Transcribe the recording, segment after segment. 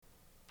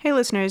Hey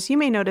listeners, you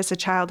may notice a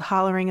child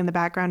hollering in the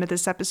background of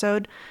this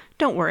episode.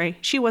 Don't worry,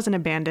 she wasn't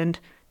abandoned.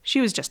 She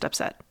was just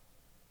upset.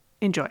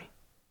 Enjoy.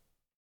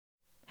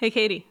 Hey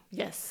Katie.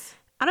 Yes.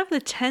 Out of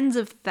the tens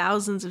of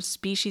thousands of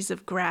species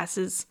of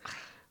grasses,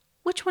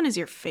 which one is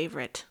your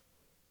favorite?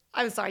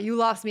 I'm sorry, you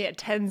lost me at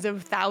tens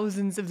of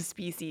thousands of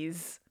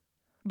species.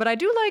 But I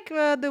do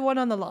like the one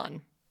on the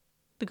lawn.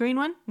 The green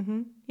one?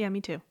 Mm-hmm. Yeah, me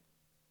too.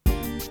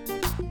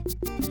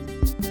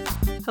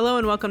 Hello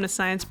and welcome to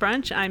Science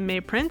Brunch. I'm May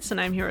Prince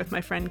and I'm here with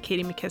my friend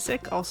Katie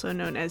McKissick, also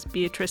known as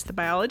Beatrice the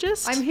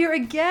Biologist. I'm here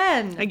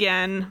again.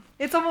 Again.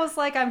 It's almost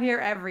like I'm here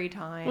every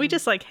time. We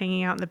just like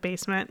hanging out in the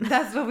basement.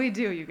 That's what we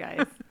do, you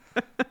guys.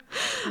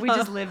 We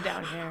just live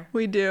down here.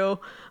 We do.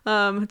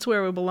 It's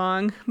where we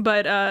belong.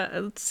 But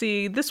let's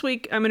see. This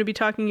week I'm going to be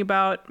talking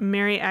about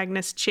Mary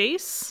Agnes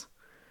Chase.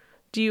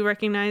 Do you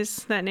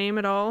recognize that name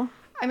at all?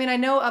 I mean, I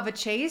know of a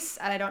Chase,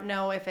 and I don't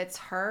know if it's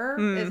her.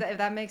 If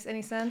that makes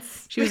any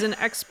sense. She was an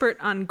expert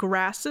on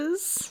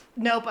grasses.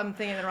 Nope, I'm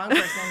thinking of the wrong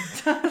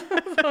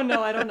person. Oh,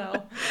 no, I don't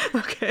know.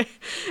 Okay.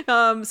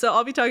 So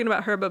I'll be talking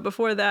about her, but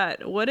before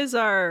that, what is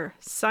our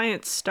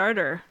science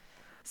starter?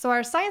 So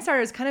our science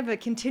starter is kind of a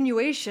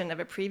continuation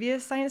of a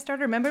previous science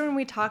starter. Remember when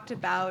we talked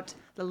about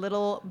the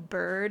little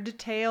bird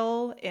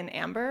tail in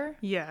amber?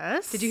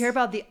 Yes. Did you hear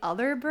about the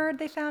other bird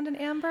they found in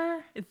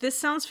amber? This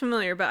sounds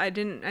familiar, but I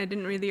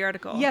didn't read the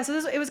article. Yeah, so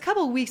it was a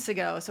couple of weeks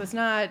ago, so it's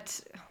not...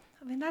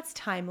 I mean, that's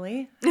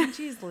timely. I mean,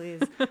 geez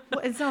Louise.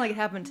 Well, it's not like it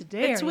happened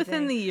today It's or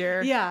within the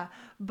year. Yeah,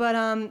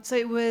 but so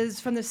it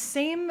was from the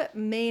same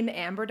main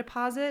amber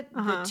deposit,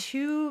 the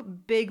two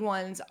big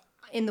ones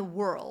in the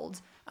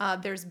world.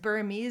 There's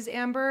Burmese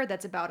amber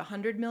that's about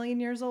 100 million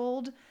years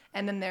old.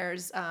 And then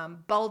there's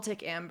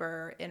Baltic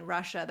amber in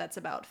Russia that's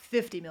about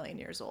 50 million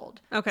years old.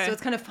 Okay. So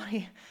it's kind of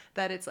funny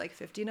that it's like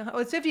 50 and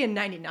it's 50 and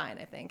 99,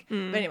 I think.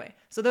 But anyway,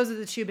 so those are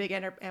the two big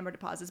amber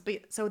deposits.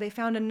 But so they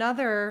found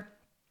another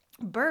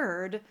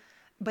bird,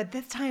 but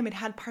this time it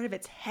had part of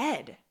its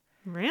head.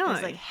 Really? It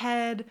was like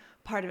head,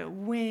 part of it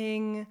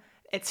wing,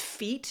 its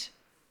feet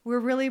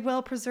were really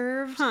well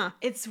preserved. Huh.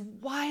 It's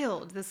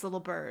wild, this little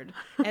bird.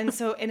 And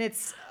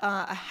it's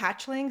a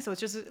hatchling, so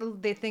it's just,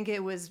 they think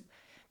it was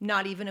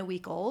not even a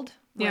week old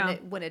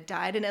when it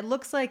died. And it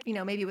looks like,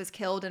 maybe it was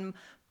killed and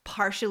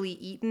partially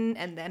eaten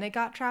and then it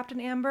got trapped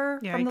in amber.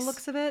 Yikes. From the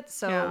looks of it.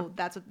 So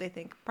that's what they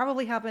think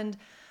probably happened.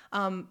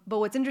 But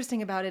what's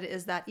interesting about it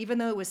is that even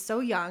though it was so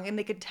young, and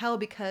they could tell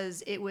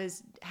because it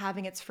was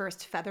having its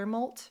first feather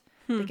molt,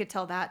 they could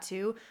tell that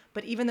too.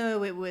 But even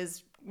though it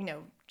was,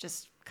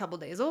 just a couple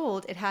days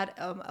old, it had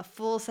a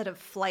full set of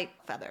flight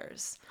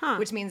feathers,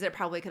 which means that it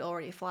probably could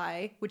already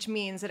fly, which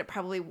means that it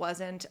probably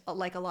wasn't,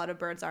 like a lot of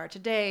birds are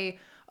today,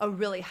 a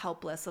really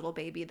helpless little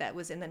baby that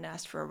was in the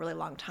nest for a really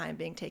long time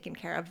being taken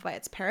care of by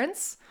its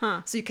parents.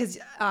 So because,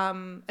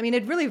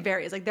 it really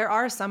varies. Like there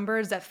are some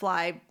birds that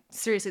fly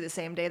seriously the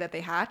same day that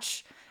they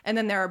hatch. And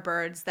then there are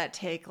birds that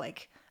take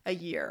like a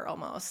year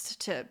almost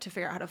to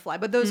figure out how to fly.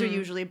 But those are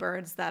usually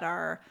birds that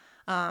are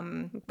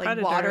like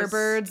predators. Water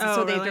birds. Oh,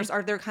 so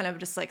really? They're kind of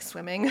just like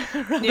swimming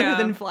rather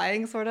than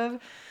flying sort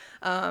of.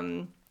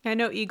 I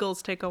know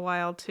eagles take a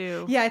while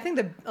too. Yeah, I think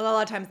a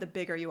lot of times the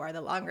bigger you are, the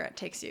longer it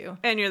takes you.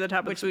 And you're the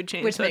top of the food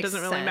chain, so it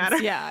doesn't really matter.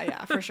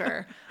 Yeah, for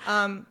sure.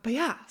 But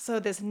yeah, so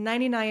this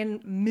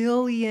 99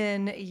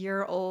 million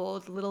year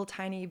old little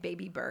tiny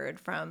baby bird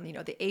from,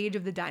 the age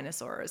of the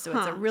dinosaurs. So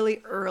it's a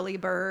really early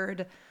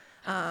bird.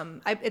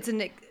 It's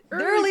an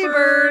early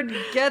bird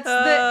gets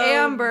the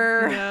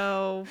amber.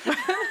 No.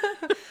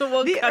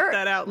 We'll cut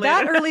that out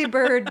later. That early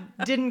bird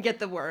didn't get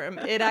the worm.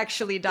 It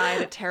actually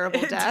died a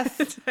terrible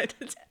death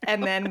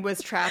and then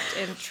was trapped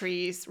in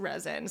tree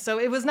resin. So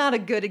it was not a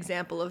good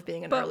example of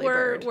being an early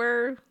bird.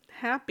 We're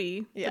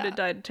happy that it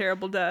died a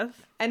terrible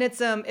death. And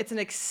it's an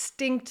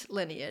extinct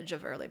lineage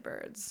of early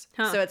birds.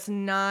 So it's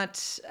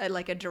not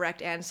like a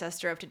direct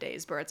ancestor of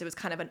today's birds. It was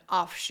kind of an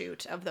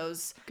offshoot of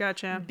those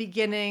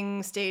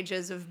beginning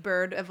stages of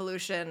bird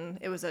evolution.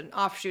 It was an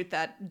offshoot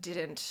that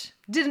didn't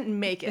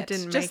make it.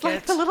 Just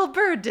like the little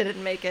bird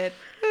didn't make it.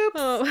 Oops.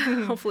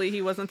 Oh, hopefully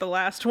he wasn't the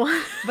last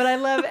one. But I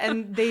love,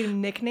 and they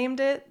nicknamed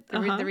it,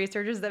 the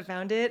researchers that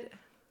found it.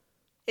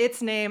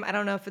 Its name, I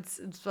don't know if it's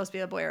supposed to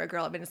be a boy or a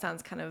girl. I mean, it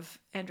sounds kind of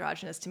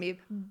androgynous to me.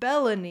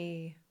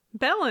 Bellany.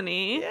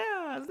 Bellany?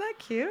 Yeah, isn't that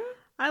cute?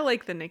 I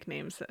like the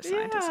nicknames that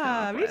scientists come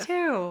up with. Me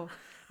too.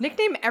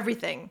 Nickname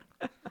everything.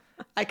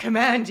 I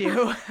command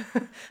you.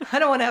 I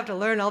don't want to have to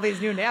learn all these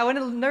new names. I want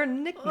to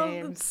learn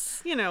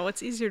nicknames. Well,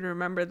 it's easier to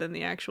remember than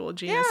the actual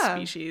genus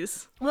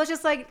species. Well, it's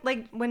just like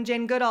when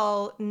Jane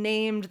Goodall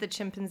named the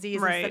chimpanzees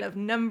instead of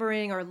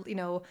numbering or,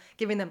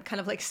 giving them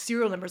kind of like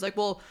serial numbers. Like,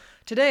 well,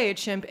 today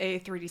chimp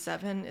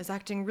A37 is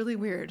acting really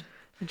weird.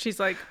 And she's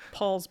like,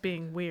 Paul's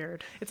being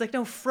weird. It's like,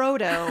 no,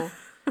 Frodo.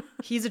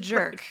 He's a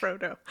jerk. Right,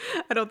 Frodo.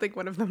 I don't think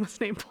one of them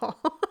was named Paul.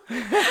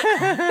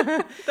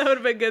 That would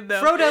have been good,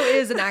 though. Frodo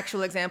is an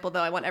actual example,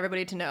 though. I want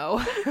everybody to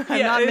know.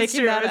 I'm not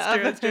making that up.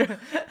 It's true.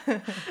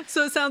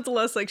 So it sounds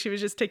less like she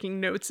was just taking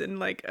notes in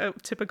like a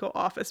typical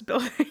office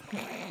building,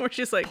 where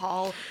she's like,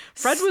 Paul,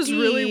 Fred was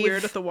really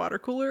weird at the water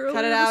cooler earlier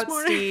Cut it out, this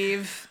morning.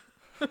 Steve.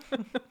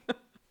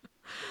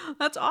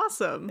 That's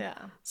awesome. Yeah.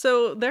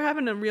 So they're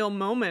having a real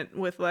moment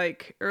with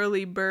like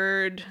early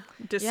bird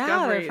discoveries.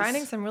 Yeah, they're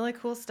finding some really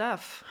cool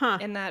stuff Huh.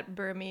 in that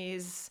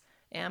Burmese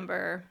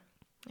amber.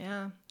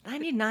 Yeah.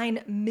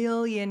 99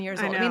 million years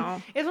I old. I mean,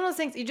 know. it's one of those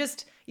things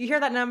you hear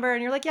that number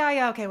and you're like,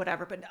 yeah, okay,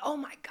 whatever. But oh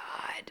my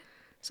God.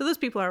 So those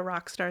people are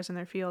rock stars in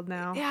their field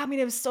now. Yeah, I mean,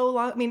 it was so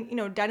long. I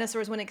mean,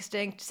 dinosaurs went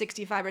extinct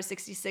 65 or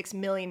 66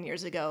 million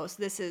years ago. So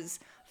this is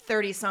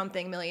 30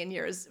 something million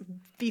years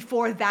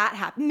before that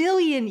happened.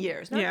 Million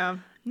years.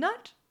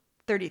 Not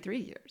 33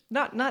 years.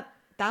 Not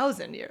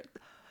 1,000 years.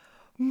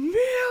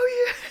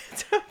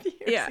 Millions of years.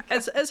 Yeah,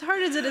 as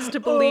hard as it is to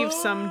believe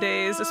some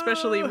days,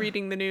 especially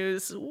reading the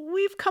news,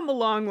 we've come a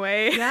long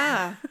way.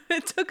 Yeah.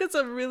 It took us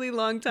a really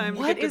long time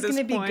What to get to is this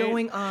going to be point.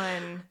 going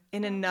on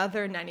in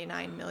another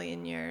 99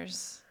 million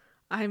years?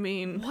 I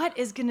mean, What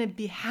is going to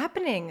be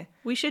happening?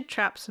 we should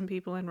trap some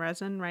people in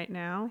resin right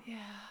now. Yeah.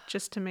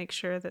 Just to make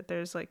sure that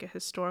there's like a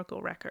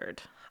historical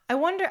record. I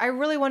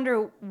really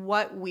wonder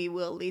what we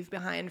will leave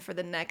behind for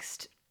the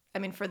next,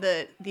 for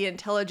the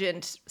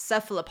intelligent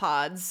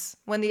cephalopods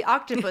when the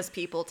octopus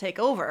people take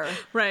over.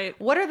 Right.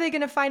 What are they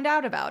going to find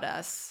out about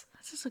us?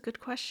 This is a good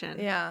question.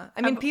 Yeah.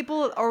 I mean,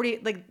 people already,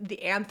 like, the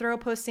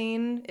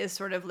Anthropocene is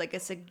sort of like a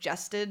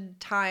suggested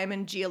time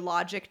and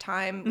geologic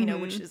time,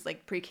 which is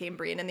like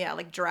Precambrian, and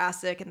like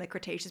Jurassic and the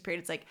Cretaceous period.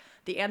 It's like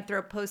the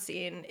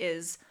Anthropocene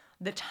is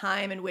the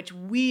time in which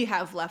we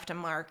have left a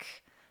mark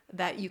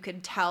that you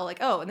could tell, like,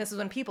 oh, and this is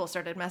when people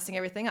started messing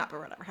everything up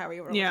or whatever, how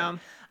we were. Yeah.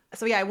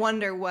 So yeah, I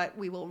wonder what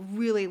we will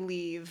really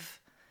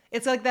leave.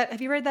 It's like that.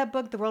 Have you read that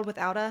book, The World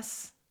Without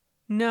Us?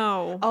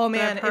 No. Oh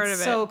man, I've heard it's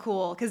of so it.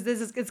 cool because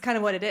it's kind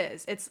of what it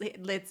is. It's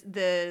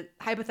the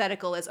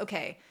hypothetical is,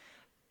 okay,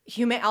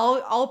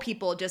 all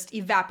people just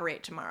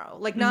evaporate tomorrow.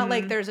 Like not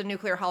like there's a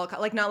nuclear holocaust,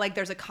 like not like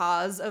there's a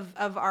cause of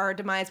our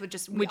demise, but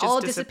just we just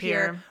all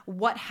disappear.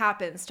 What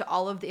happens to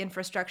all of the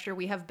infrastructure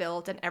we have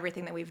built and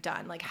everything that we've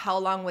done? Like how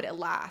long would it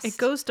last? It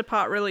goes to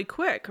pot really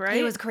quick, right?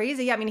 It was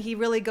crazy. Yeah, I mean, he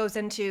really goes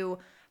into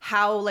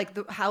how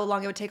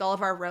long it would take all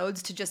of our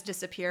roads to just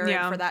disappear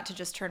and for that to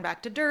just turn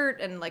back to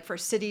dirt, and like for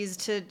cities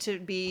to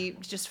be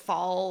just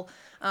fall.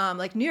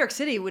 Like New York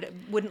City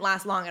wouldn't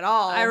last long at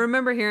all. I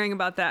remember hearing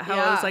about that, how it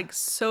Yeah. was like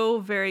so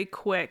very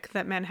quick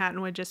that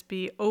Manhattan would just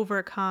be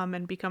overcome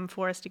and become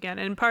forest again.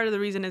 And part of the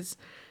reason is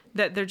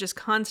that they're just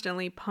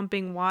constantly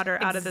pumping water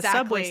out of the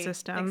subway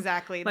system.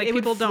 Exactly. Like It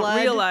would people don't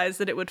flood. realize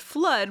that it would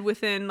flood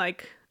within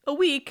like a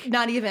week.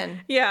 Not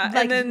even. Yeah,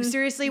 Like and then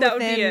seriously, that would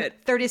be within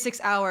it. 36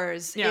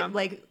 hours, Yeah.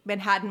 like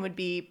Manhattan would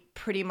be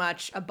pretty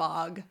much a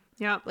bog.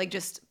 Yeah. Like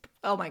just,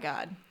 oh my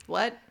God,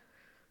 what?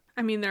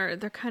 I mean, they're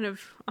kind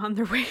of on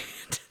their way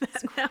to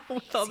that now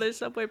with all their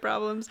subway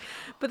problems.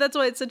 But that's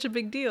why it's such a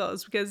big deal,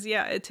 is because,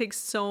 yeah, it takes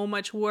so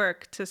much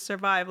work to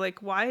survive.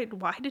 Like, why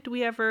did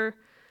we ever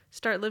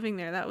start living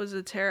there? That was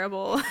a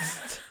terrible,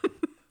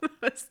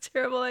 that's a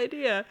terrible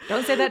idea.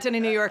 Don't say that to any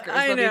New Yorkers.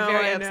 They'll be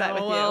very upset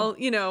with you.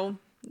 Well,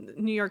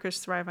 New Yorkers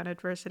thrive on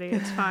adversity.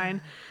 It's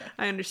fine.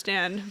 I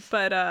understand.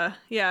 But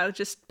yeah,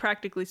 just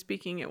practically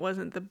speaking, it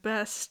wasn't the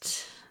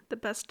best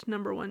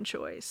number one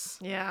choice.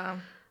 Yeah.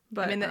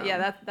 But I mean,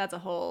 that's a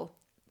whole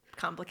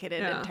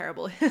complicated and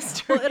terrible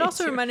history. Well, it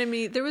also reminded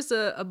me, there was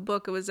a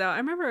book, it was out, I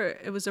remember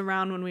it was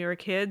around when we were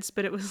kids,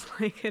 but it was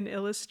like an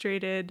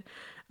illustrated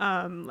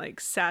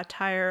like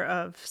satire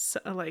of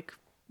like,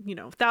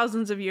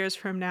 thousands of years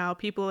from now,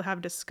 people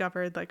have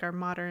discovered like our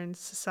modern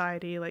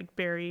society, like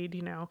buried,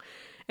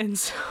 and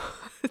so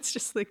it's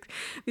just like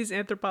these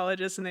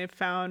anthropologists, and they've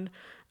found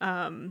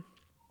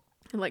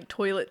like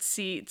toilet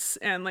seats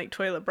and like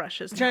toilet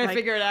brushes. Trying to like,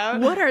 figure it out.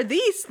 What are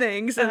these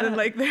things? And then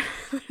like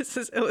there's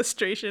this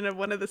illustration of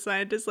one of the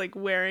scientists like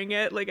wearing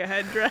it like a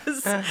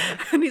headdress,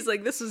 and he's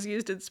like, this was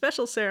used in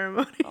special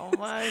ceremonies. Oh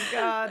my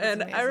God. That's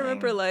And amazing. I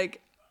remember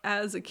like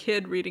as a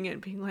kid reading it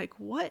and being like,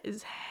 what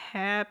is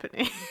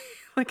happening?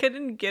 Like I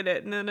didn't get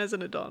it, and then as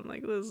an adult I'm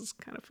like, this is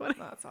kind of funny.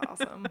 That's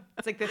awesome.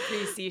 It's like the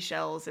 3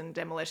 seashells in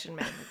Demolition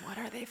Man. Like, what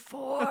are they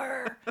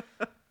for?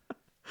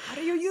 How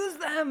do you use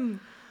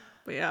them?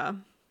 But yeah.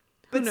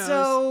 But knows?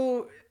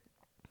 so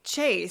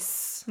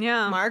Chase.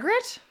 Yeah.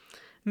 Margaret?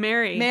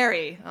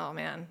 Mary. Oh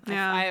man.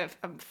 Yeah.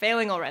 I'm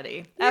failing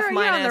already. You're F-.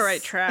 on the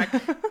right track.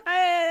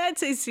 I'd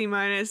say C-.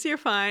 You're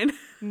fine.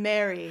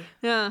 Mary.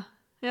 Yeah.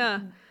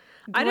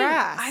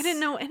 Grass. I didn't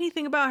know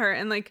anything about her,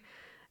 and like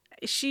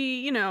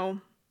she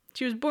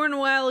was born a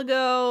while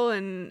ago,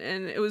 and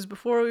it was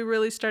before we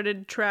really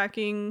started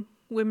tracking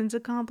women's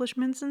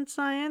accomplishments in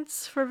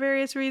science for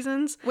various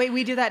reasons. Wait,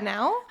 we do that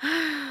now?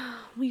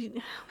 We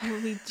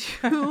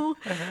do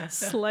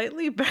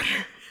slightly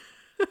better.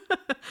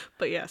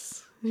 But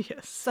yes.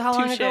 So how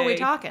long ago are we touche.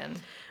 talking?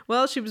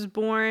 Well, she was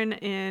born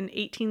in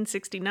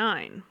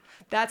 1869.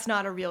 That's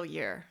not a real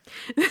year.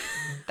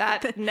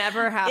 That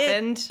never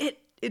happened.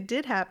 It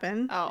did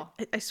happen. Oh.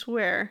 I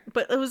swear.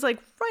 But it was like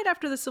right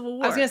after the Civil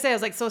War. I was going to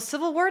say, so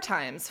Civil War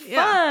times. Fun.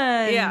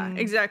 Yeah,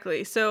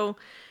 exactly. So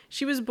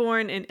she was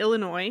born in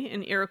Illinois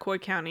in Iroquois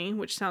County,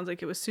 which sounds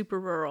like it was super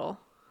rural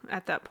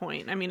at that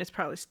point. I mean, it's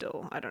probably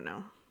still, I don't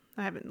know.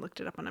 I haven't looked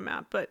it up on a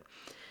map, but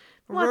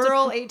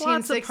Rural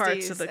lots of 1860s.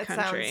 parts of the It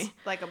country. sounds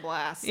like a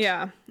blast.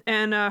 Yeah.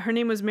 And her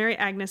name was Mary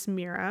Agnes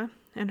Mira,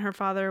 and her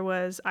father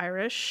was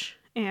Irish,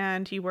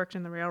 and he worked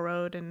in the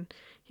railroad, and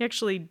he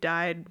actually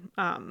died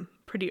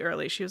pretty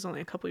early. She was only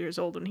a couple years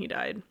old when he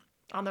died.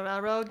 On the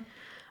railroad?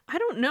 I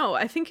don't know.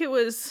 I think it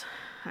was,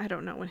 I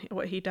don't know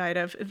what he died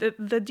of.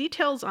 The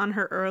details on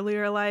her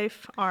earlier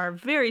life are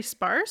very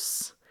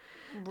sparse.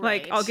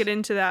 Right. Like, I'll get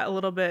into that a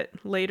little bit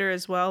later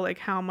as well, like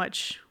how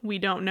much we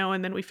don't know,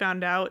 and then we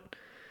found out,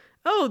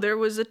 oh, there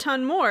was a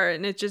ton more,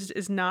 and it just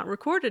is not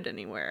recorded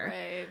anywhere.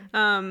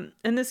 Right.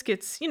 And this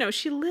gets, she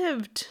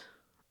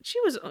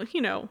was,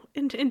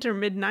 into her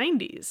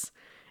mid-90s.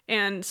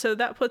 And so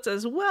that puts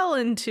us well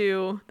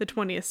into the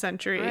 20th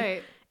century.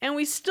 Right. And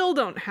we still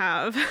don't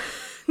have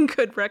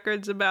good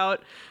records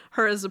about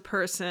her as a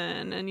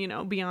person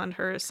and, beyond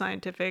her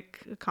scientific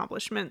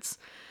accomplishments.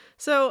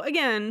 So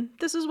again,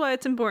 this is why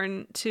it's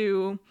important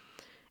to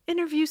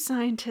interview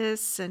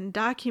scientists and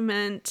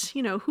document,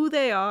 who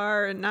they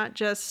are and not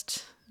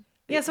just...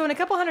 Yeah, so in a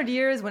couple hundred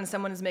years, when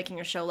someone is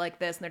making a show like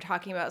this and they're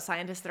talking about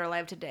scientists that are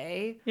alive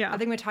today, yeah. I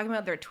think we're talking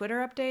about their Twitter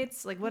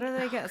updates. Like, what are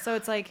they? So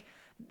it's like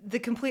the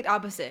complete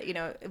opposite.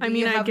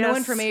 We have no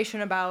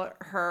information about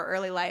her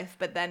early life,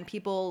 but then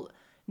people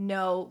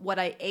know what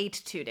I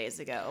ate 2 days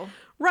ago.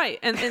 Right.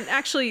 And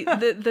actually,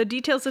 the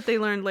details that they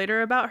learned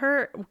later about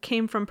her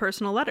came from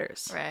personal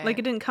letters. Right. Like,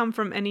 it didn't come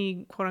from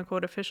any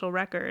quote-unquote official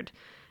record.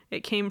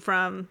 It came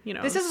from,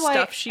 this is stuff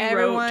why she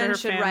wrote to her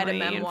should write a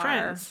family and memoir,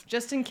 friends.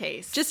 just in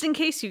case. Just in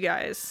case, you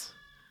guys.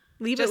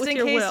 Leave it with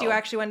your will. Just in case you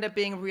actually end up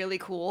being really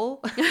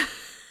cool.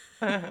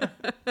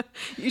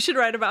 You should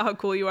write about how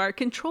cool you are.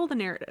 Control the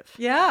narrative.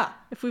 Yeah.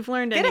 If we've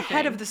learned Get anything.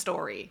 ahead of the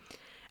story.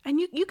 And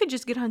you could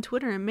just get on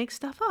Twitter and make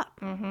stuff up.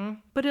 Mm-hmm.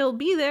 But it'll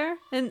be there,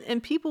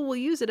 and people will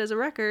use it as a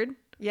record.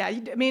 Yeah,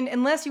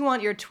 unless you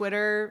want your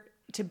Twitter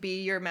to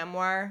be your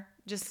memoir,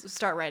 just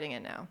start writing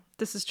it now.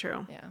 This is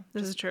true. Yeah.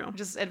 This is true.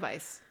 Just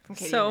advice from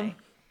Katie So, and May.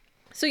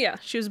 So yeah,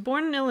 she was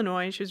born in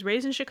Illinois. She was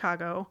raised in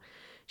Chicago.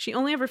 She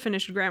only ever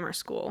finished grammar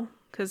school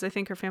because I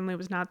think her family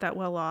was not that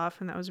well off,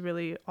 and that was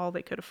really all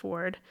they could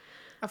afford.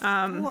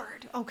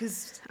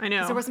 Because I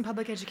know there wasn't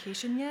public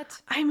education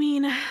yet. I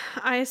mean,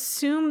 I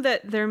assume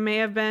that there may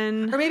have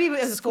been, or maybe it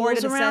was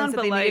schools in the around, sense that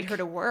but they like, needed her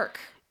to work.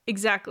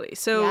 Exactly.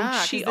 So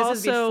yeah, she this also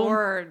is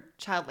before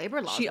child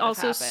labor laws. She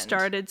also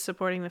started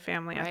supporting the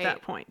family at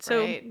that point.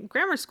 So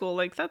grammar school,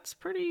 like that's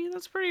pretty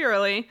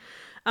early.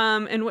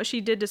 And what she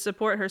did to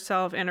support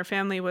herself and her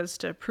family was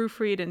to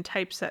proofread and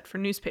typeset for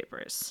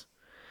newspapers.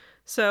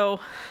 So,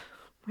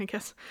 I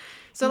guess.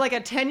 So like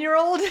a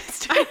 10-year-old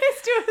started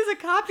as a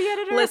copy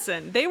editor?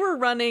 Listen, they were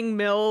running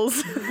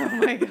mills.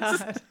 Oh my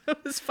God.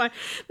 It was fine.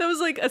 That was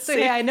like a safe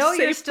hey, I know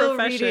you're still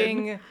profession.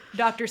 Reading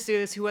Dr.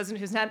 Seuss,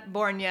 who's not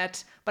born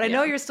yet, but I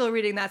know you're still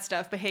reading that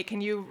stuff. But hey,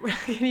 can you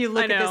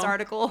look at this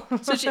article?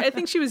 So I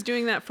think she was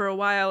doing that for a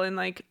while and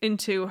like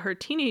into her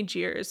teenage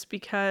years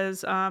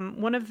because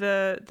one of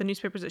the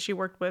newspapers that she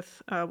worked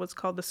with was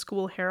called the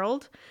School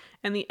Herald,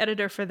 and the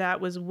editor for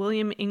that was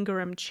William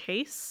Ingram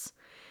Chase.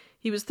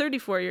 He was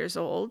 34 years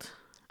old.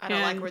 I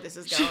don't like where this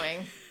is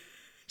going.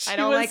 I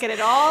don't like it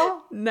at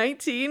all.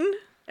 19,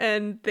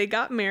 and they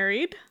got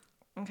married.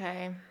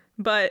 Okay.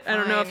 But fine. I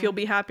don't know if you'll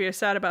be happy or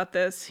sad about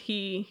this.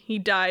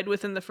 He died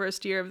within the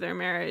first year of their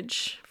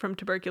marriage from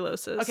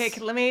tuberculosis. Okay,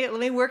 let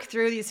me work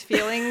through these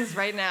feelings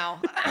right now.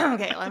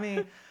 Okay, let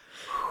me.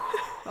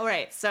 All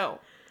right, so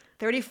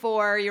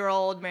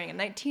 34-year-old marrying a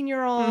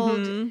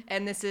 19-year-old,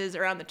 and this is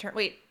around the turn.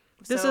 Wait,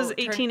 this is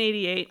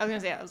 1888. I was gonna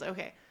say, I was like,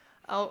 okay.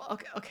 Oh,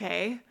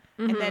 okay.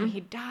 And then he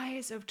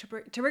dies of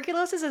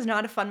tuberculosis. Is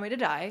not a fun way to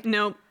die.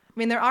 Nope. I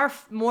mean, there are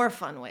more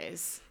fun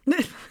ways.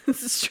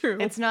 This is true.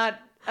 It's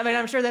not. I mean,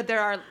 I'm sure that there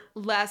are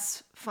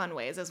less fun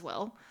ways as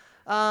well.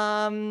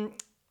 I'm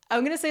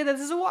gonna say that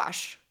this is a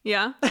wash.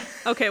 Yeah.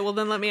 Okay. Well,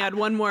 then let me add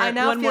one more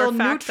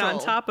fact neutral. on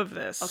top of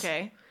this.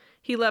 Okay.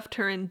 He left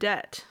her in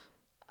debt.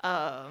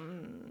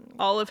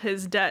 All of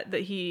his debt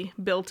that he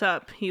built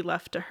up, he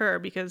left to her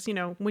because,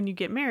 when you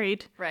get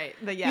married, right?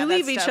 You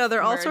leave each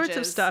other all sorts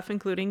of stuff,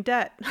 including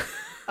debt.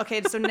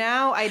 Okay, so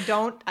now I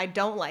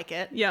don't like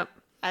it. Yep.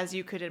 As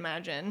you could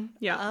imagine.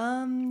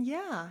 Yeah.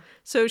 Yeah.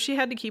 So she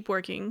had to keep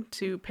working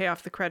to pay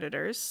off the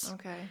creditors.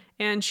 Okay.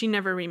 And she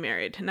never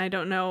remarried. And we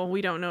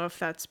don't know if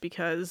that's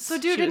because so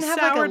dude didn't have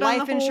like a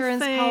life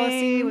insurance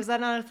policy. Was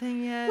that not a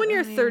thing yet? When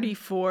you're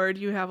 34,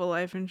 do you have a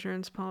life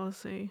insurance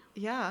policy?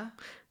 Yeah.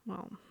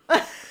 Well,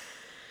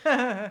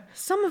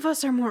 some of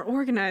us are more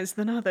organized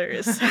than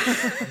others.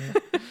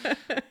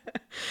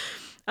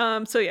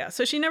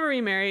 So she never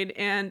remarried,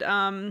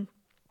 and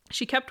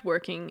she kept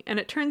working. And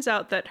it turns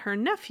out that her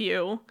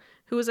nephew,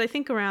 who was, I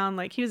think, around,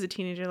 like, he was a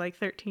teenager, like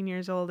 13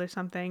 years old or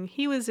something,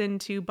 he was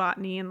into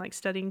botany and, like,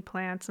 studying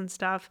plants and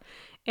stuff.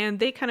 And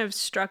they kind of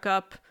struck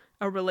up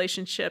a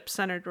relationship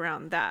centered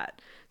around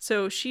that.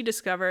 So she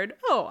discovered,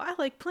 oh, I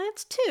like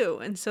plants too.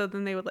 And so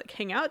then they would like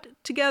hang out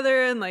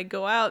together and like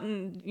go out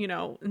and,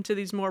 into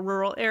these more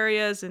rural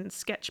areas and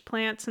sketch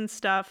plants and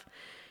stuff.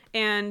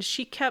 And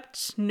she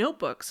kept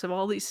notebooks of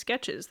all these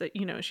sketches that,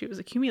 she was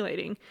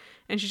accumulating.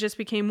 And she just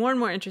became more and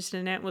more interested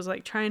in it, was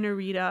like trying to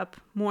read up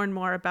more and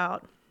more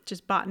about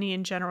just botany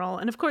in general.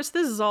 And of course,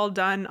 this is all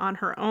done on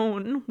her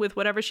own with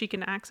whatever she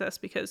can access,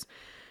 because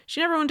she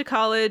never went to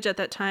college. At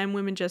that time,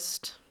 women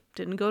just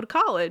didn't go to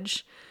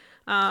college.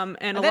 And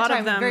At a that lot time,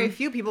 of them, very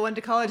few people went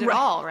to college at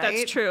all, right?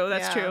 That's true.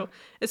 That's true.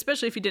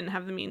 Especially if you didn't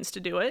have the means to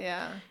do it.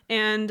 Yeah.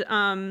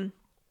 And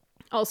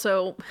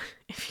also,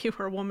 if you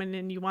were a woman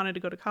and you wanted to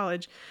go to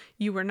college,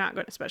 you were not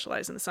going to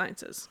specialize in the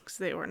sciences, because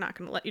they were not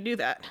going to let you do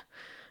that.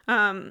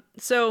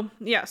 So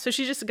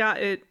she just got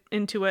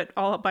into it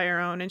all up by her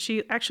own. And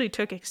she actually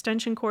took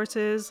extension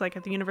courses, like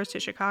at the University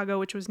of Chicago,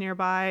 which was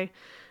nearby.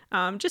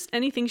 Just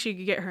anything she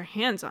could get her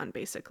hands on,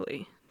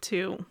 basically,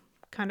 to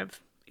kind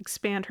of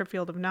expand her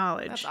field of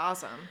knowledge. That's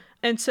awesome.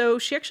 And so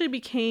she actually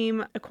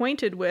became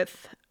acquainted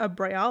with a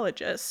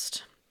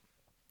bryologist.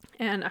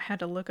 And I had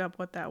to look up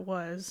what that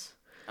was.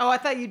 Oh, I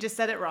thought you just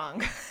said it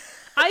wrong.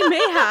 I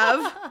may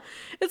have.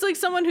 It's like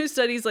someone who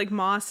studies like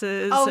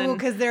mosses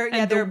because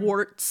they're the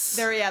warts.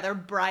 They're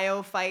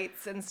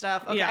bryophytes and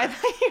stuff. Okay, Yeah. I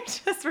thought you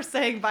just were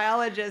saying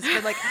biologist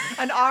with like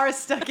an R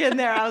stuck in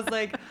there. I was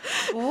like,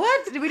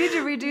 what? Did we need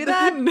to redo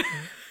that?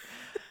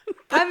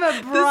 I'm a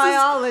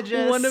bryologist.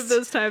 This is one of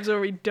those times where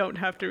we don't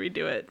have to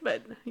redo it.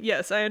 But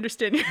yes, I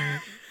understand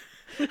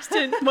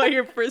why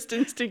your first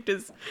instinct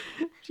is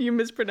you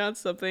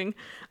mispronounced something.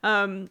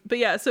 But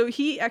yeah, so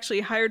he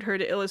actually hired her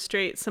to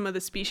illustrate some of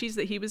the species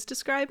that he was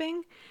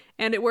describing.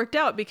 And it worked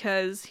out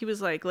because he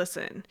was like,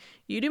 listen,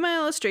 you do my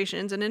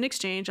illustrations, and in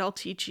exchange, I'll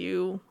teach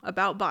you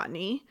about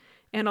botany,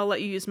 and I'll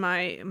let you use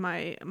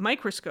my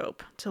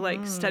microscope to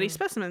like study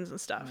specimens and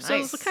stuff. Nice. So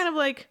it was kind of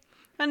like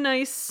a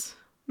nice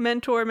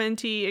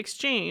mentor-mentee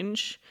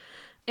exchange.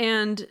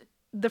 And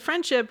the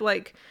friendship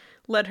like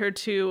led her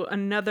to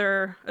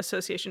another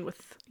association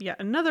with yet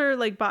another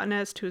like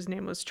botanist whose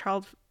name was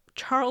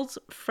Charles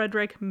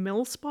Frederick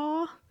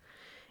Millspaugh,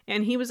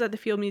 and he was at the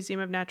Field Museum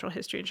of Natural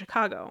History in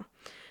Chicago.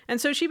 And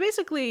so she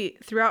basically,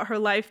 throughout her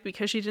life,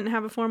 because she didn't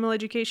have a formal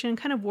education,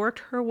 kind of worked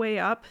her way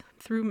up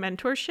through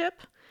mentorship.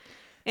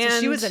 And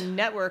so she was a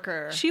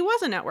networker. She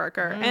was a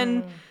networker,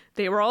 and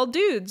they were all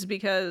dudes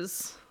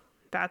because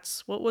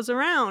that's what was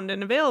around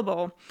and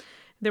available.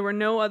 There were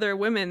no other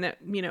women that,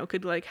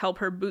 could like help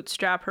her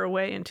bootstrap her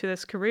way into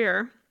this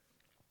career.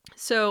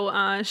 So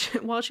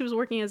while she was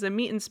working as a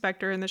meat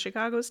inspector in the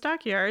Chicago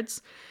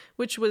stockyards,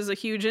 which was a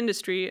huge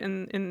industry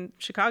in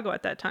Chicago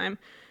at that time,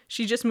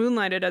 she just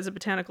moonlighted as a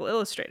botanical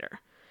illustrator.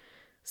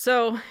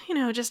 So,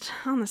 just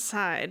on the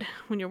side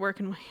when you're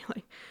working with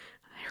like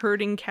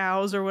herding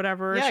cows or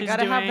whatever she's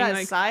gotta doing, have that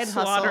like side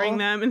slaughtering hustle.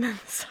 them, and then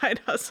the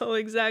side hustle,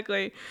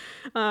 exactly.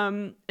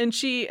 And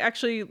she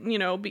actually,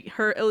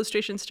 her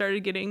illustrations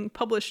started getting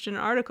published in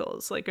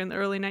articles like in the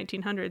early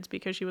 1900s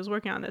because she was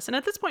working on this. And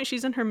at this point,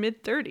 she's in her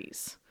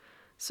mid-30s.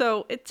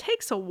 So it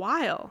takes a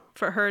while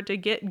for her to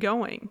get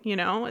going,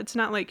 It's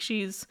not like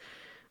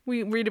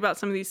we read about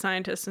some of these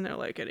scientists and they're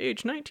like at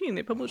age 19,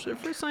 they published their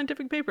first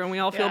scientific paper and we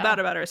all feel bad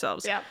about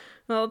ourselves. Yeah.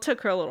 Well, it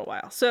took her a little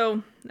while,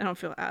 so I don't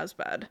feel as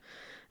bad.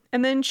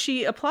 And then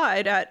she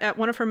applied at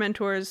one of her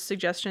mentors'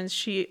 suggestions.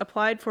 She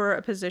applied for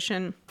a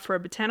position for a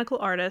botanical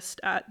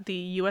artist at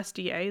the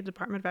USDA,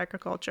 Department of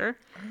Agriculture.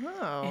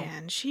 Oh.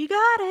 And she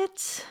got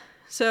it.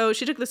 So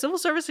she took the civil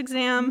service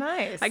exam.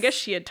 Nice. I guess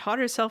she had taught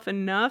herself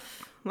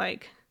enough,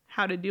 like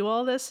how to do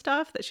all this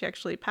stuff, that she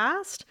actually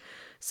passed.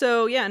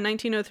 So yeah, in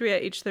 1903,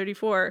 at age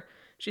 34,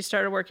 she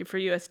started working for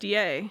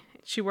USDA.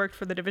 She worked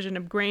for the Division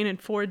of Grain and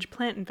Forage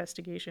Plant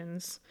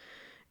Investigations.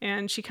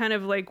 And she kind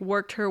of like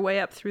worked her way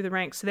up through the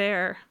ranks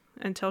there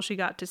until she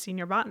got to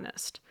senior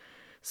botanist.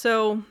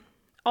 So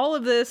all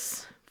of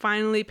this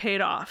finally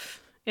paid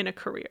off in a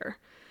career.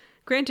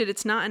 Granted,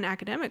 it's not an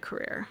academic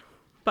career,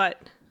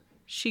 but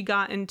she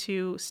got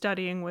into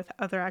studying with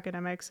other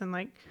academics and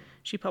like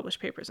she published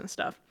papers and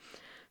stuff.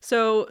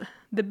 So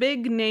the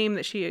big name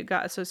that she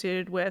got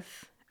associated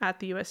with at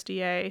the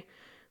USDA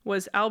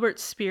was Albert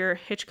Spear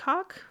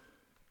Hitchcock,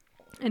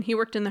 and he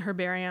worked in the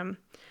herbarium.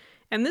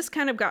 And this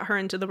kind of got her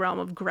into the realm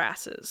of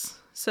grasses.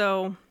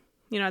 So,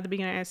 at the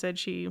beginning I said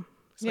she was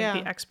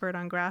like the expert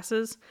on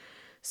grasses.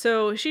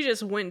 So she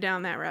just went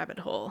down that rabbit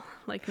hole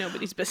like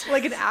nobody's business.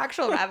 Like an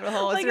actual rabbit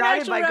hole. Like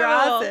surrounded by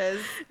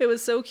grasses. It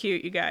was so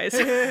cute, you guys.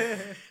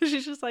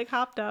 She's just like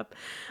hopped up.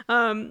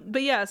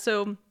 But yeah,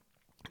 so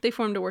they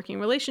formed a working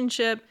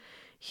relationship.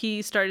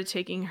 He started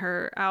taking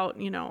her out,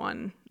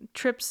 on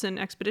trips and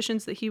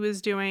expeditions that he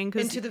was doing.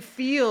 Into the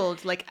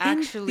field, like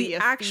actually the a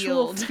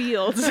actual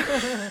fields.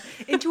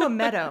 Into a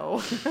meadow.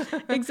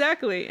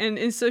 Exactly.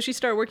 And so she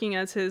started working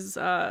as his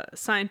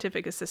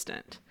scientific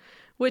assistant,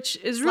 which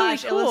is really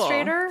cool.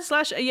 Illustrator?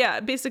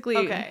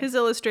 Basically his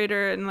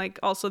illustrator. And like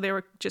also they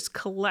were just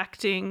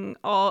collecting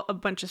a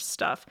bunch of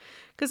stuff.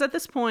 Because at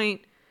this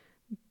point,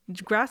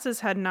 grasses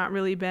had not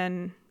really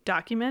been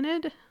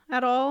documented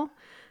at all.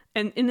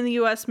 And in the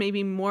U.S.,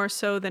 maybe more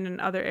so than in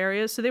other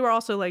areas. So they were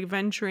also like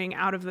venturing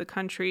out of the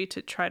country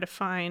to try to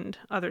find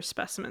other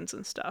specimens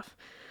and stuff.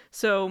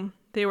 So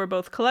they were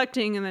both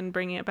collecting and then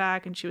bringing it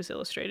back, and she was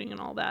illustrating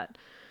and all that.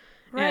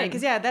 Right,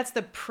 because that's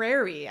the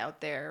prairie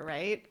out there,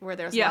 right? Where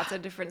there's lots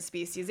of different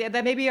species. Yeah,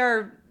 that maybe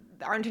aren't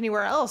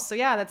anywhere else. So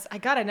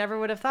I never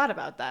would have thought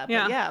about that.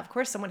 But of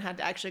course someone had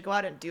to actually go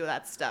out and do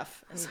that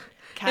stuff.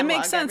 And it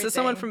makes sense everything. that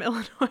someone from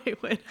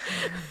Illinois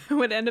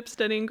would end up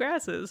studying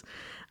grasses.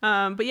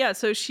 But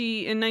so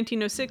she, in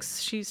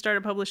 1906, she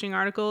started publishing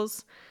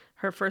articles,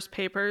 her first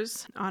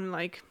papers on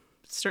like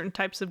certain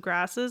types of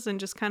grasses, and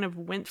just kind of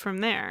went from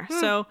there.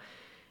 So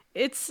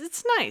it's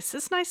nice.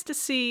 It's nice to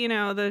see,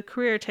 the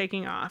career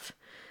taking off.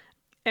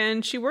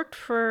 And she worked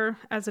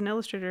as an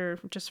illustrator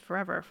just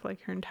forever, for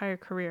like her entire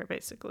career,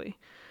 basically.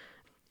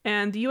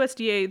 And the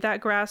USDA,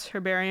 that grass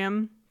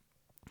herbarium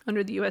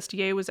under the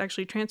USDA was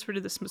actually transferred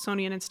to the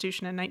Smithsonian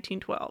Institution in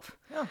 1912.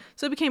 Oh.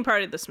 So it became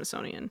part of the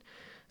Smithsonian.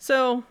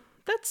 So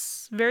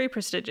that's very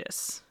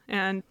prestigious.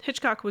 And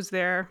Hitchcock was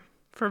there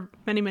for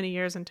many, many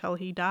years until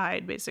he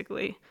died,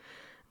 basically.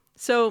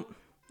 So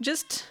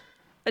just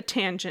a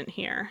tangent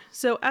here.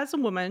 So as a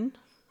woman,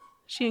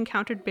 she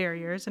encountered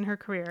barriers in her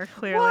career,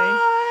 clearly.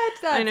 What?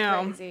 That's I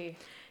know. Crazy.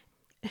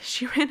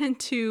 She ran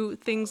into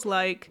things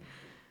like,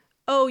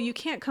 oh, you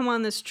can't come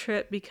on this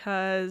trip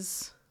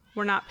because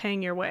we're not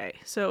paying your way.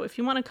 So if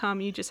you want to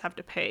come, you just have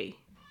to pay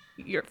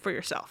for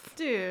yourself.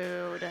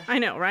 Dude. I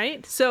know,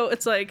 right? So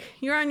it's like,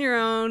 you're on your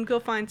own. Go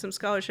find some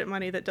scholarship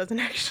money that doesn't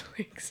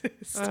actually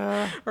exist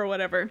or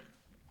whatever.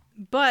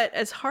 But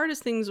as hard as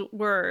things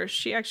were,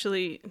 she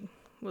actually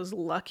was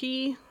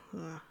lucky.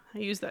 I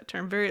use that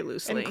term very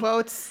loosely. In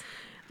quotes.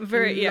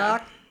 Very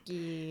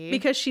lucky.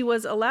 Because she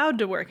was allowed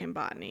to work in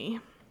botany.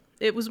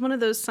 It was one of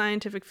those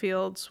scientific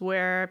fields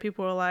where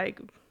people were like,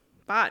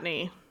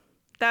 botany,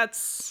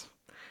 that's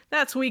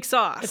weak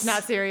sauce. It's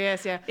not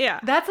serious, yeah. Yeah.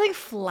 That's like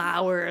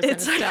flowers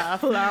and stuff.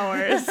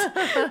 Flowers.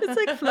 It's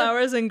like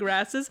flowers and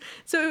grasses.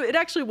 So it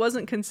actually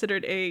wasn't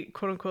considered a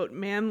quote-unquote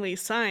manly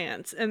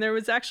science. And there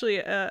was actually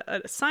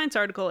a science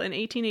article in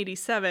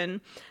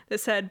 1887 that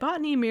said,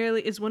 botany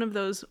merely is one of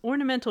those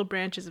ornamental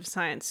branches of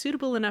science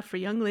suitable enough for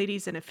young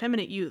ladies and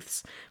effeminate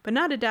youths, but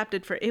not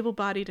adapted for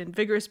able-bodied and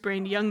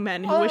vigorous-brained young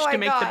men who wish to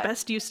make the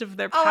best use of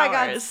their powers. Oh my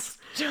God.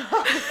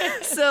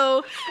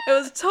 So it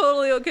was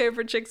totally okay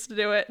for chicks to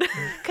do it.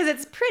 Because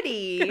it's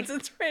pretty.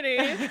 It's pretty.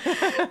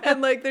 And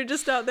like they're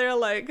just out there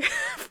like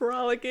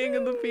frolicking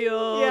in the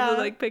field and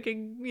like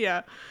picking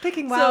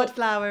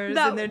wildflowers.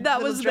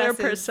 That was their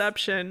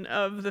perception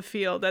of the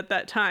field at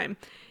that time.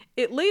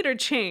 It later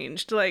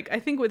changed. Like I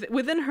think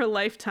within her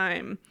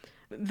lifetime,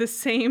 the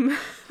same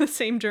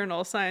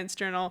journal, Science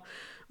Journal,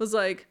 was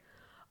like,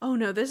 oh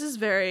no, this is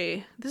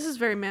very manly and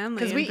vigorous.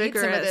 Because we eat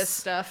some of this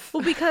stuff.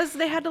 Well, because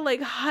they had to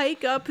like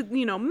hike up,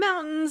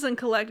 mountains and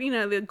collect,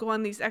 they'd go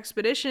on these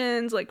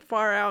expeditions like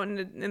far out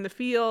in the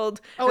field.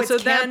 Oh, and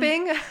it's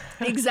camping?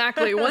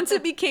 Exactly. Once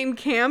it became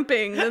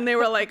camping, then they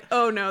were like,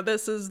 oh no,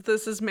 this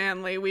is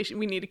manly. We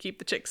need to keep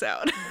the chicks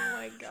out. Oh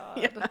my God.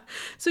 Yeah.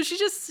 So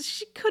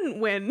she couldn't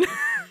win.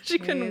 She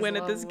couldn't win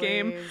at this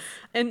game.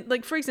 And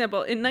like, for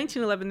example, in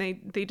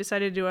 1911, they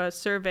decided to do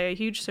a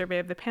huge survey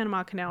of the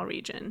Panama Canal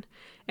region.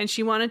 And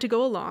she wanted to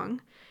go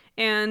along.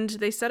 And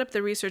they set up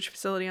the research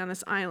facility on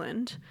this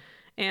island.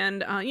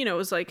 And, it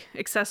was like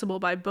accessible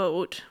by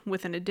boat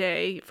within a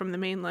day from the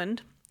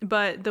mainland.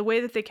 But the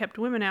way that they kept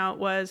women out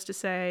was to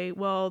say,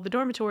 well, the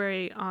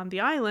dormitory on the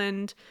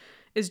island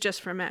is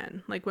just for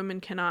men. Like,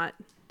 women cannot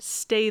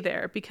stay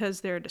there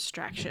because they're a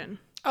distraction.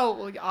 Oh,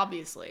 well,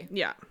 obviously.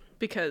 Yeah,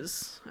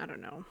 because, I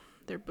don't know,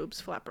 their boobs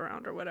flap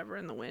around or whatever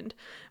in the wind.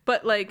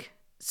 But, like,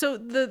 so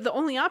the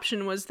only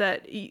option was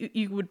that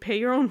you would pay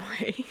your own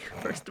way,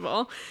 first of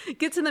all,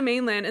 get to the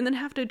mainland, and then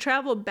have to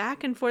travel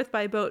back and forth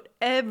by boat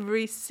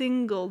every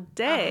single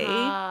day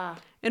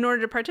in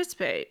order to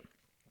participate.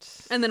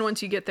 And then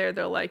once you get there,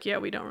 they're like, yeah,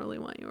 we don't really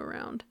want you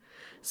around.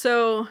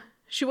 So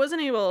she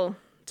wasn't able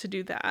to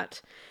do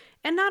that.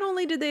 And not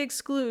only did they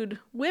exclude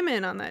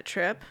women on that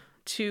trip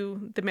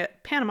to the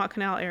Panama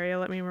Canal area,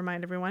 let me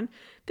remind everyone,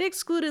 they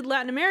excluded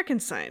Latin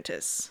American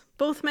scientists,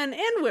 both men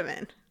and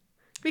women.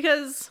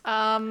 Because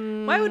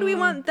why would we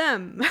want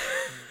them?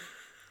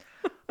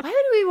 Why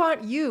would we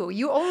want you?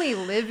 You only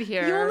live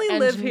here. You only and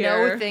live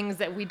here. Know things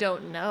that we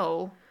don't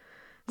know.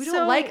 We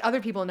don't like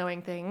other people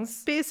knowing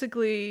things.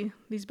 Basically,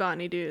 these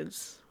botany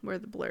dudes were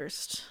the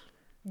blurst.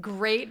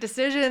 Great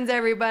decisions,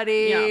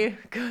 everybody. Yeah.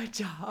 Good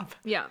job.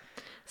 Yeah.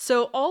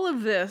 So all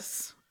of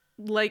this,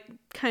 like,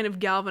 kind of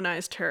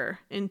galvanized her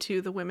into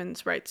the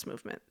women's rights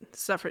movement.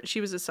 She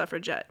was a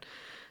suffragette.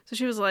 So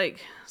she was like,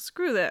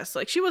 screw this.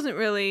 Like, she wasn't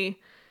really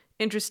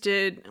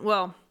interested.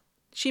 Well,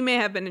 she may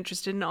have been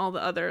interested in all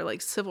the other,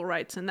 like, civil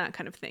rights and that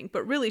kind of thing.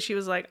 But really, she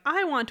was like,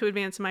 I want to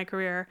advance my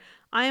career.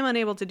 I am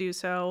unable to do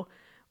so.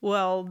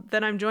 Well,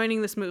 then I'm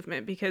joining this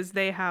movement because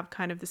they have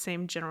kind of the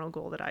same general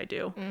goal that I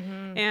do.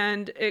 Mm-hmm.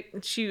 And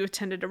she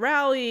attended a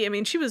rally. I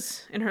mean, she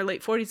was in her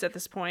late 40s at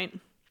this point.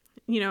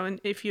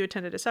 And if you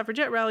attended a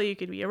suffragette rally, you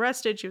could be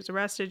arrested. She was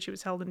arrested. She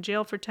was held in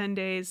jail for 10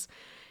 days.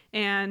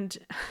 And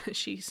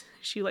she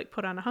like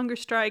put on a hunger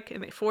strike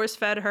and they force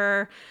fed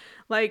her.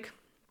 Like,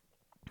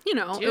 Dude,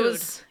 it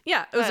was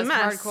a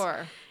mess.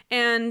 Hardcore.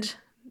 And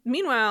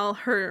meanwhile,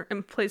 her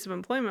place of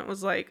employment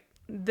was like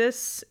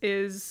this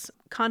is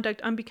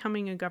conduct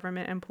unbecoming a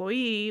government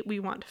employee. We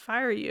want to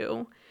fire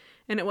you.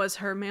 And it was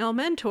her male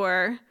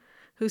mentor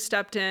who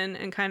stepped in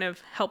and kind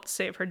of helped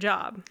save her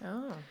job.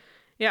 Oh.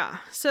 Yeah.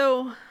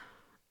 So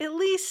at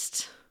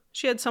least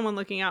she had someone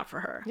looking out for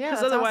her. Yeah,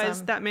 because that's otherwise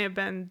awesome. that may have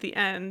been the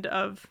end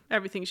of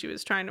everything she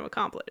was trying to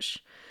accomplish.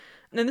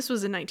 And this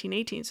was in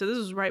 1918. So this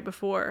was right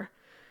before,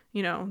 the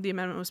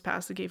amendment was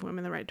passed that gave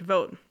women the right to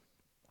vote.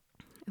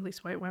 At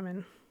least white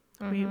women.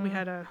 We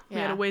had a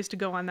ways to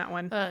go on that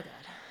one. Oh, God.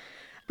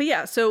 But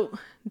yeah, so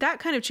that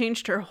kind of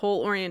changed her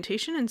whole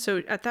orientation. And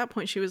so at that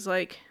point, she was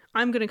like,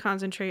 I'm going to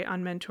concentrate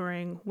on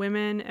mentoring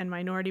women and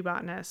minority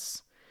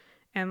botanists.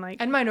 And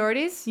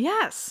minorities?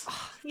 Yes.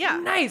 Yeah.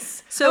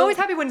 Nice. So I'm always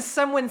happy when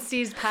someone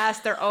sees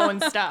past their own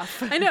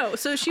stuff. I know.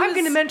 So I'm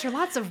going to mentor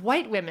lots of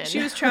white women.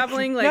 She was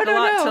traveling a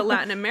lot to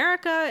Latin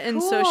America.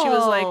 And so she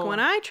was like,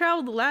 when I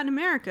traveled to Latin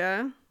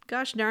America,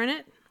 gosh darn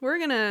it, we're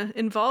going to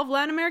involve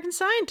Latin American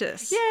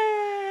scientists.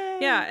 Yay!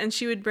 Yeah, and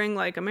she would bring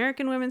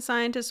American women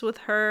scientists with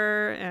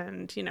her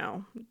and,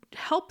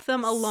 help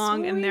them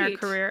along in their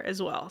career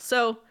as well.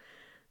 So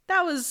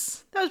that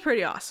was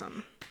pretty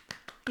awesome.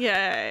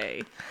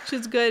 Yay. She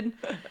was good.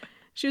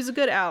 She was a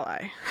good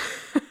ally.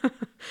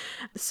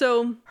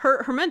 So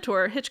her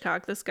mentor,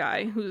 Hitchcock, this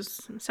guy,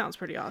 sounds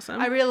pretty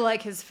awesome. I really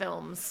like his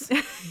films.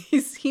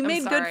 He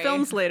made good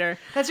films later.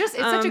 That's it's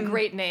such a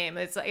great name.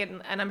 It's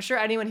and I'm sure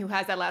anyone who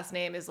has that last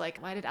name is like,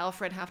 why did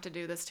Alfred have to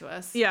do this to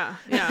us? Yeah.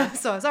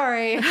 So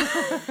sorry.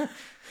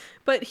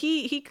 But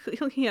he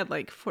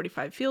had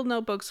 45 field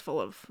notebooks full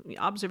of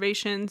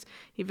observations.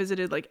 He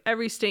visited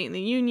every state in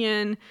the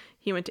Union.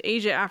 He went to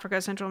Asia, Africa,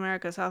 Central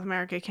America, South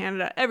America,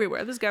 Canada,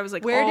 everywhere. This guy was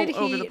Where all did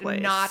over the he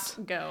place. not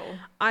go?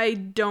 I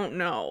don't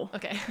know.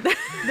 Okay.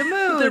 The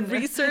moon. The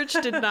research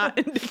did not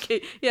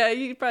indicate. Yeah,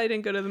 he probably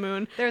didn't go to the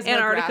moon. There's no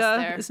Antarctica grass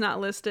there. is not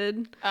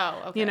listed.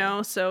 Oh,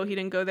 okay. So he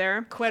didn't go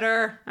there.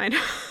 Quitter. I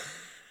know.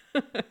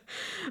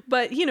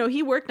 But,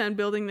 he worked on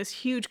building this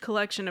huge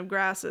collection of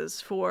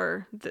grasses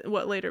for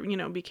what later,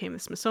 became the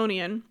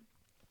Smithsonian.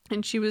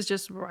 And she was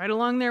just right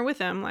along there with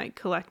him,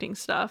 collecting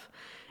stuff.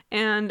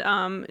 And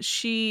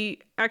she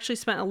actually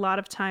spent a lot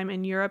of time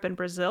in Europe and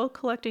Brazil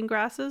collecting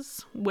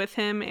grasses with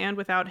him and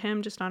without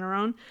him, just on her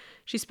own.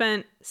 She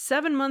spent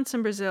 7 months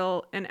in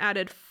Brazil and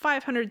added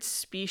 500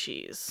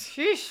 species.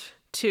 Sheesh.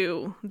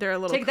 To their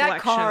little Take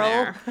that, collection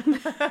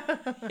Carl.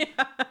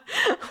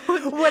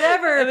 there.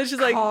 Whatever. And then she's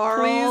like,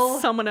 Carl.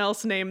 please, someone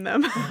else name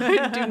them.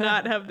 I do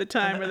not have the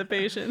time or the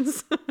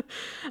patience.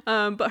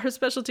 But her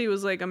specialty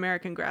was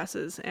American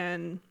grasses.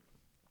 And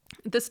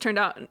this turned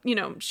out,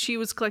 she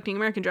was collecting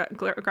American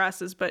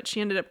grasses, but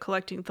she ended up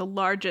collecting the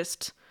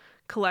largest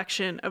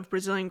collection of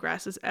Brazilian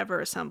grasses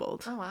ever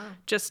assembled. Oh, wow.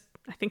 Just,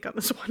 I think, on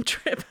this one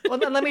trip. Well,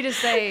 then let me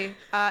just say,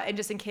 and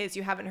just in case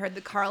you haven't heard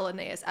the Carl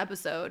Linnaeus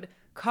episode,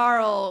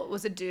 Carl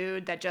was a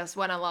dude that just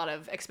went on a lot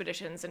of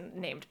expeditions and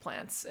named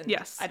plants. And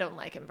yes. I don't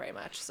like him very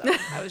much, so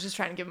I was just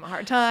trying to give him a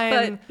hard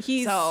time. But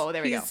he's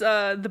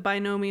the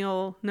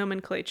binomial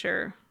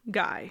nomenclature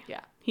guy.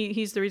 Yeah.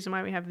 He's the reason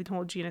why we have the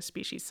whole genus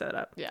species set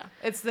up. Yeah.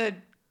 It's the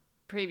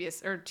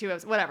previous, or two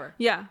episodes, whatever.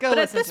 Yeah. But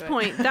at this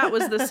point, that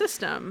was the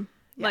system.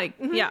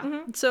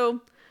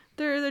 So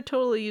they're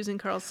totally using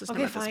Carl's system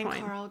at this point. Okay,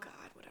 fine, Carl, God,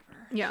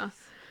 whatever. Yeah.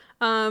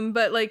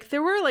 But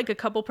there were a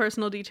couple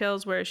personal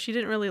details where she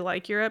didn't really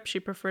like Europe. She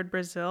preferred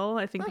Brazil,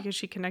 I think, because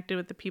she connected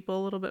with the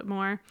people a little bit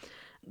more.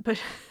 But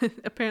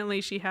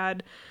apparently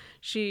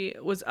she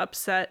was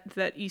upset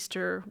that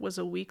Easter was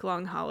a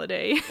week-long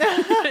holiday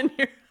in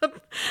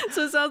Europe.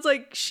 So it sounds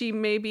like she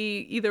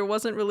maybe either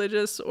wasn't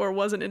religious or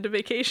wasn't into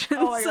vacations.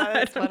 Oh my God,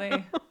 that's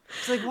funny.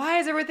 It's like, why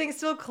is everything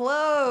still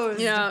closed?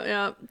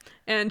 Yeah.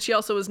 And she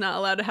also was not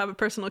allowed to have a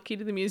personal key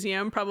to the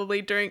museum,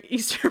 probably during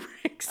Easter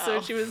break.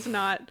 So she was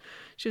not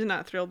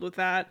thrilled with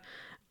that.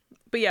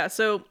 But yeah,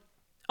 so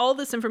all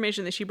this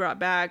information that she brought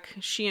back,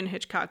 she and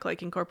Hitchcock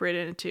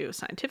incorporated into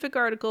scientific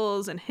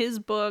articles and his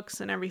books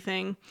and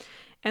everything.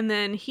 And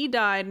then he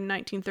died in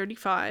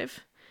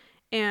 1935,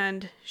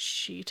 and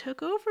she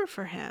took over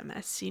for him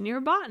as senior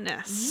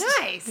botanist.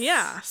 Nice.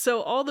 Yeah.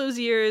 So all those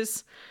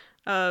years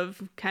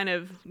of kind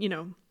of,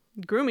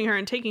 grooming her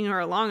and taking her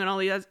along on all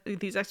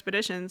these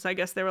expeditions, I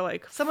guess they were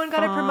like, someone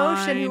got a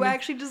promotion who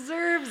actually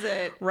deserves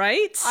it.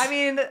 Right? I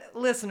mean,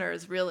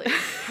 listeners, really,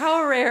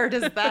 how rare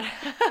does that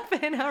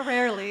happen? How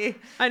rarely?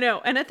 I know.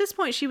 And at this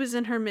point, she was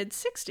in her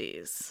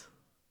mid-60s.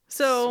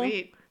 So,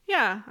 sweet.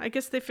 Yeah, I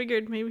guess they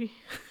figured maybe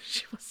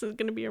she wasn't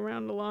going to be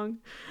around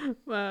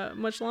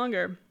much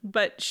longer.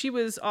 But she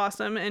was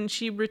awesome, and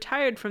she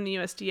retired from the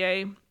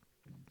USDA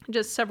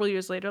just several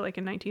years later, in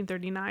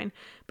 1939.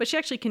 But she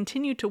actually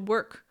continued to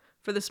work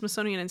for the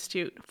Smithsonian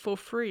Institute for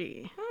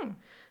free.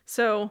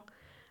 So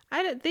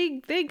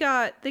they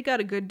got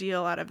a good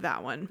deal out of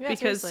that one, because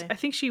seriously. I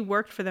think she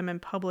worked for them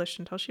and published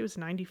until she was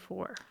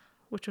 94.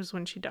 which was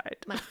when she died.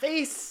 My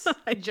face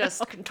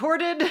just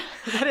contorted.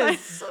 That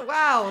is,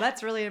 wow,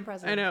 that's really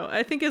impressive. I know.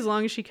 I think as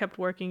long as she kept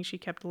working, she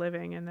kept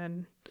living. And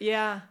then,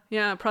 yeah,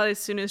 probably as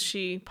soon as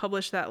she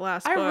published that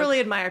last book. I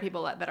really admire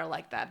people that are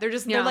like that. They're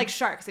just, they're like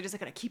sharks. They just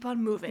gotta keep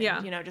on moving.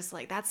 Yeah. You know, just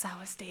like, that's how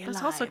I stay alive.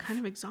 That's also kind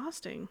of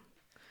exhausting.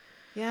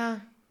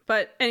 Yeah.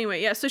 But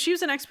anyway, yeah, so she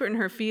was an expert in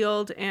her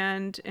field,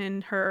 and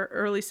in her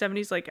early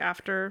 70s, like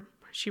after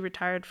she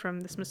retired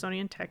from the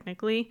Smithsonian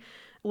technically,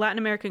 Latin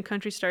American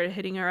countries started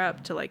hitting her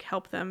up to like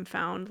help them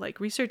found like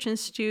research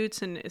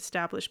institutes and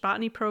establish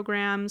botany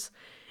programs.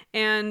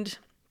 And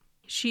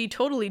she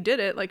totally did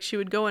it. Like she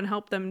would go and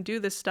help them do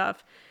this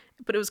stuff.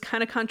 But it was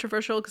kind of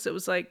controversial because it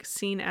was like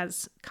seen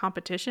as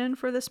competition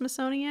for the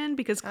Smithsonian,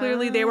 because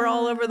clearly they were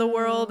all over the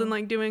world and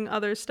like doing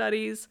other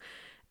studies.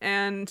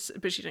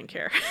 But she didn't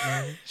care.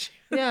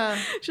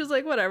 She was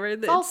like, whatever.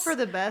 It's all for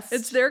the best.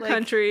 It's their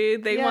country.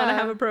 They want to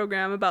have a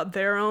program about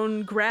their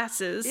own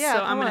grasses. So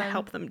I'm going to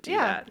help them do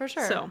that. For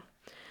sure. So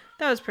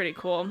that was pretty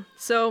cool.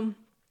 So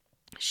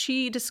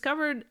she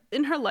discovered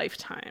in her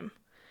lifetime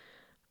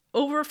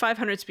over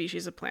 500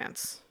 species of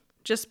plants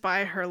just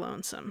by her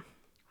lonesome.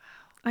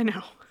 Wow. I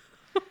know.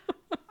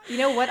 You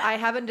know what? I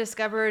haven't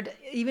discovered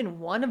even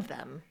one of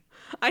them.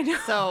 I know.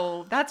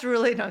 So that's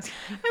really not.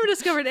 I haven't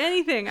discovered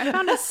anything. I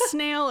found a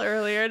snail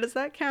earlier. Does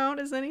that count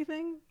as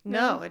anything?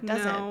 No, it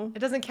doesn't. No. It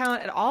doesn't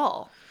count at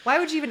all. Why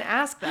would you even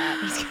ask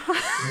that?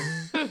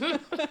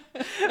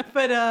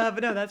 But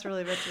no, that's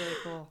really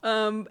cool.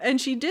 And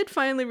she did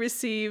finally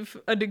receive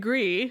a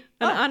degree,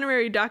 an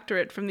honorary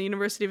doctorate from the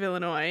University of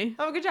Illinois.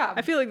 Oh, good job.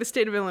 I feel like the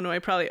state of Illinois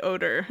probably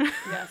owed her.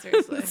 Yeah,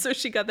 seriously. So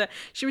she got that.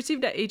 She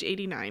received at age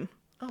 89.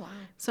 Oh, wow.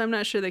 So I'm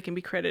not sure they can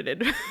be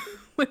credited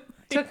with.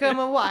 Took them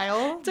a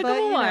while.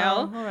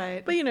 All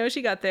right. But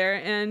she got there,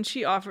 and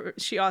she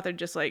authored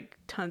just like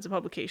tons of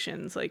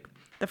publications, like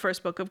the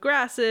first book of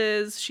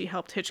grasses. She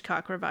helped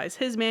Hitchcock revise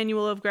his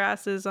manual of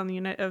grasses of the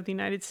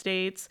United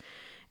States.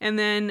 And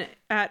then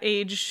at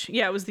age,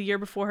 it was the year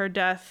before her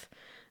death,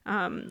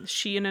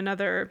 she and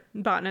another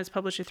botanist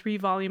published a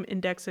 3-volume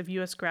index of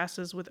U.S.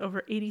 grasses with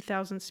over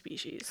 80,000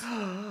 species.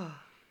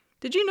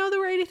 Did you know there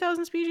were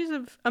 80,000 species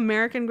of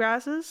American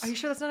grasses? Are you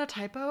sure that's not a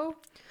typo?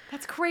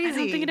 That's crazy. I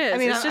don't think it is. I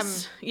mean,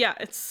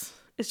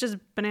 it's just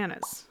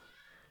bananas.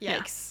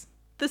 Yikes. Yeah.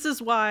 This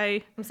is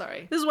why. I'm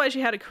sorry. This is why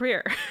she had a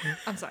career.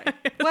 I'm sorry.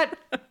 What?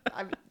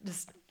 I'm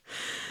just.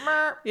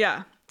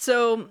 Yeah.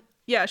 So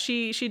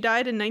she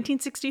died in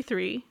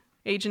 1963,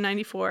 age of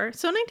 94.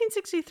 So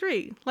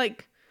 1963,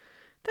 like,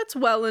 that's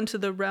well into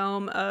the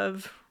realm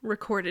of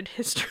recorded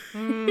history,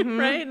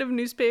 right? Of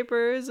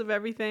newspapers, of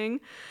everything.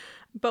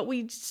 But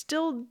we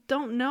still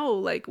don't know,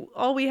 like,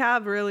 all we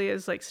have really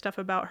is like stuff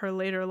about her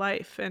later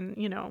life. And,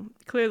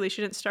 clearly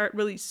she didn't start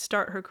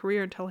her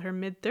career until her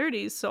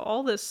mid-30s. So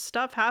all this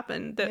stuff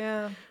happened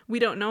that we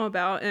don't know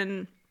about.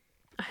 And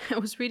I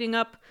was reading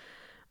up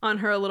on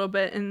her a little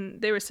bit,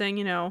 and they were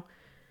saying,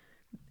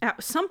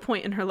 at some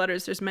point in her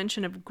letters, there's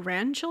mention of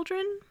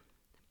grandchildren,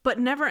 but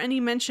never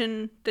any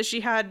mention that she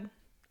had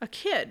a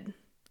kid.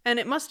 And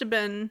it must have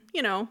been,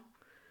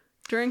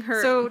 during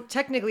her... So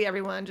technically,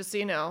 everyone, just so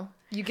you know,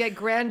 you get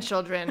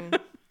grandchildren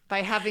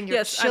by having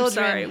your children.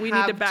 I'm sorry. We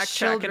need to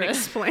backtrack and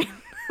explain.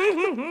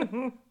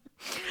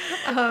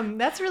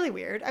 That's really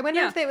weird. I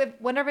wonder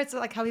if it's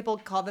like how people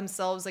call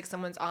themselves like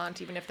someone's aunt,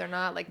 even if they're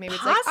not. Like maybe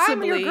it's like,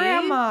 I'm your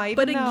grandma.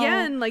 But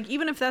again, like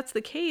even if that's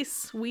the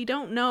case, we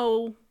don't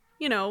know,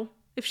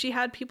 if she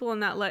had people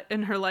in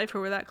her life who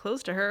were that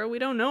close to her. We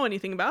don't know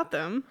anything about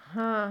them.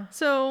 Huh.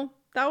 So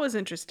that was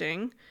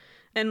interesting.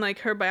 And like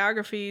her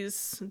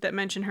biographies that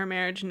mention her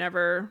marriage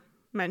never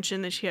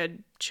mention that she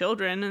had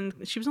children, and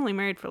she was only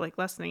married for like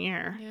less than a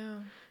year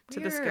to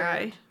this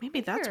guy.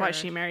 Maybe that's why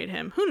she married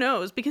him. Who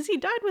knows? Because he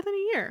died within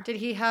a year. Did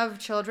he have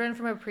children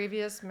from a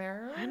previous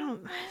marriage? We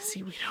don't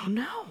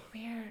know.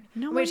 Weird.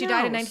 Wait, she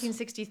died in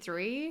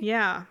 1963?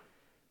 Yeah.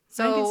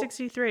 So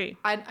 1963.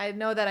 I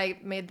know that I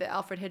made the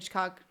Alfred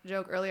Hitchcock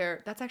joke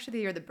earlier. That's actually the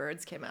year The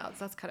Birds came out,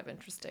 so that's kind of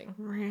interesting.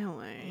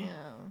 Really?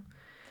 Yeah.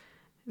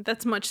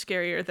 That's much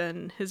scarier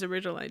than his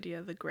original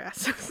idea, The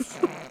Grasses.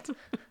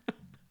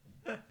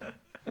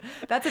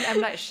 That's an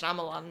M. Night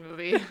Shyamalan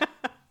movie.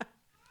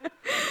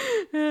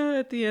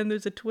 At the end,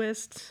 there's a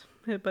twist,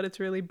 but it's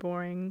really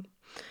boring.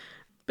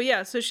 But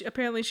yeah, so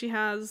apparently she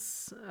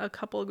has a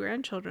couple of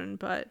grandchildren,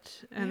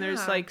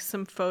 there's like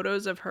some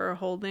photos of her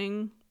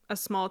holding a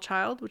small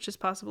child, which is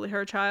possibly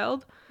her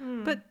child,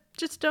 but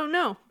just don't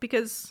know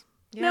because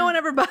no one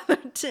ever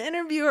bothered to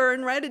interview her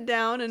and write it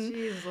down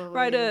and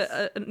write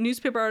a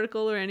newspaper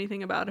article or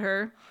anything about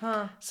her.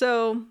 Huh.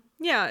 So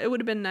yeah, it would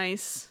have been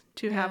nice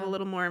to have a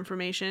little more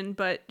information,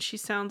 but she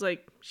sounds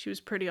like she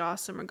was pretty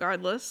awesome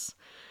regardless.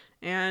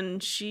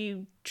 And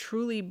she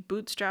truly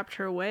bootstrapped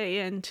her way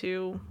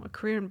into a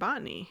career in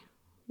botany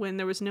when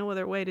there was no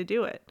other way to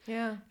do it.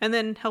 Yeah. And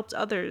then helped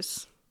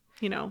others,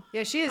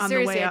 Yeah, she is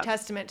seriously a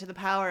testament to the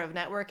power of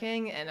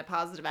networking and a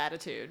positive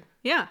attitude.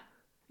 Yeah.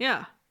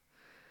 Yeah.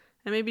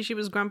 And maybe she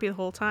was grumpy the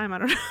whole time. I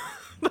don't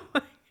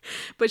know.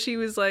 But she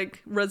was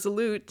like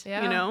resolute,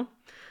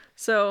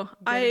 So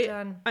Get it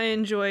done. I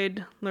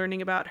enjoyed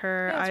learning about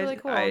her. Yeah, it's really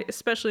cool. I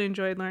especially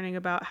enjoyed learning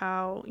about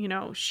how,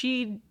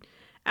 she,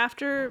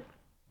 after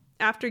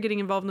getting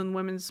involved in the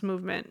women's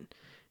movement,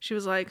 she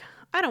was like,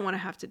 I don't want to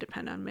have to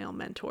depend on male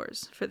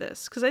mentors for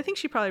this. Because I think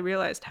she probably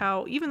realized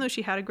how, even though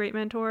she had a great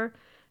mentor,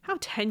 how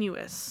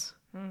tenuous,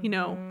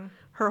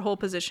 her whole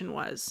position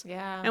was.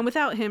 Yeah. And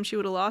without him, she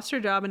would have lost her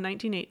job in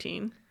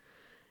 1918.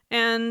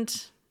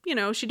 And,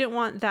 she didn't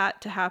want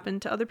that to happen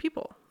to other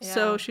people. Yeah.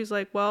 So she's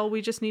like, well,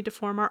 we just need to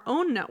form our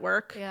own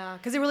network. Yeah.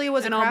 Because it really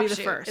was and a I'll be the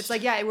crapshoot. first. It's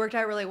like, yeah, it worked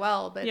out really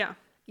well. But yeah,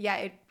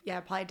 it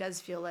probably does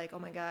feel like, oh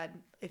my God,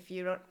 if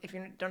you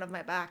don't have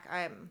my back,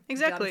 I'm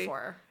exactly. done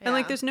for. Yeah. And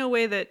like, there's no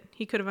way that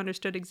he could have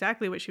understood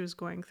exactly what she was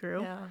going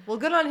through. Yeah. Well,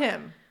 good on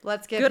him.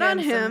 Let's give good him on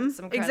him.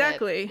 Some credit.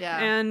 Exactly. Yeah.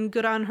 And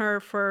good on her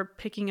for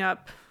picking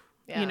up,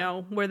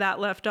 Yeah. where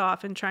that left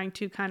off and trying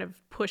to kind of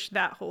push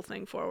that whole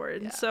thing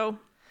forward. Yeah. So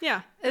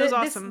yeah, it was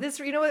awesome. This,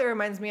 what it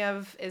reminds me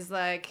of is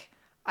like,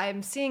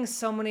 I'm seeing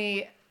so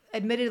many,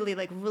 admittedly,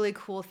 like really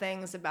cool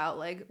things about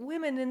like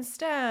women in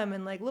STEM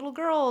and like little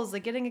girls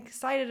like getting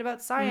excited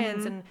about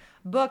science and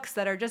books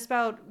that are just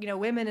about,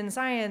 women in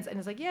science. And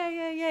it's like,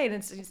 yay. And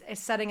it's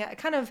setting it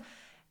kind of,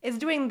 it's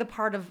doing the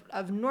part of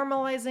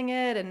normalizing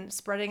it and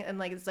spreading. And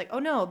like, it's like, oh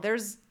no,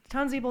 there's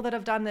tons of people that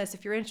have done this.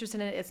 If you're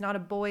interested in it, it's not a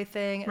boy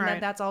thing. And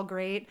Right. that's all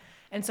great.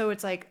 And so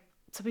it's like,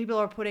 so people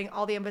are putting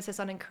all the emphasis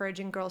on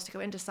encouraging girls to go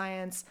into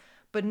science,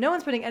 but no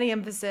one's putting any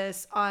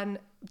emphasis on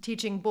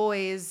teaching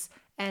boys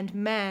and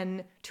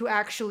men to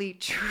actually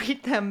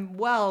treat them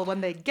well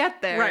when they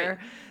get there. Right.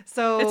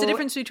 So it's a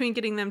difference between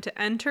getting them to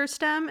enter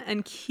STEM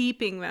and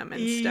keeping them in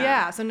STEM.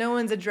 Yeah. So no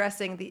one's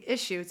addressing the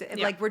issues.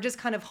 Like we're just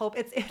kind of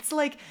it's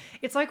like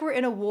we're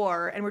in a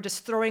war and we're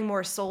just throwing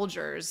more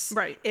soldiers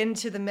right.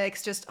 into the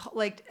mix. Just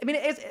like, I mean,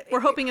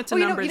 we're hoping it's a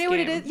numbers you know what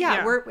it game. is?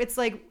 Yeah. It's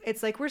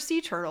like we're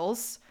sea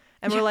turtles.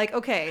 And we're like,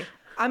 okay,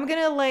 I'm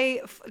going to lay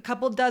a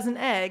couple dozen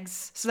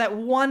eggs so that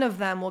one of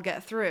them will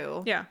get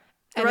through. Yeah.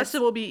 The rest of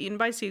it will be eaten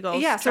by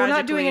seagulls. Yeah, so we're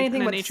not doing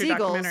anything with seagulls.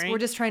 Documentary. We're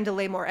just trying to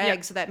lay more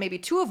eggs so that maybe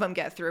two of them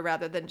get through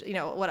rather than,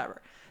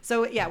 whatever.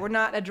 So, yeah, we're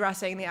not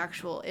addressing the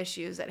actual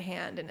issues at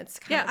hand. And it's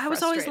kind of I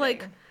was always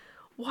like,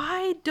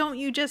 why don't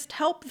you just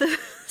help the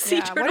sea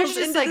turtles why don't you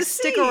just into the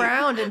stick sea?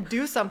 around and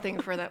do something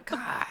for them?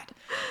 God.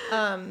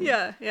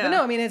 Yeah. But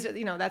no, I mean,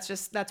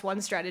 it's, that's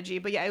one strategy.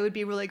 But yeah, it would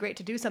be really great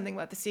to do something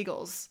about the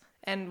seagulls.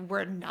 And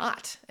we're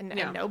not, and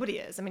nobody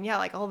is. I mean,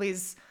 like all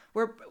these,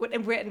 we're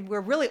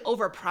really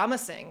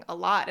over-promising a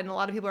lot, and a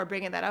lot of people are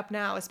bringing that up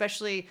now,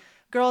 especially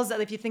girls that,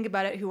 if you think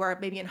about it, who are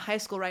maybe in high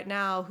school right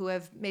now, who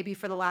have maybe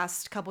for the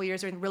last couple of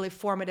years are in really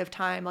formative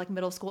time, like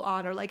middle school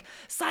on, or like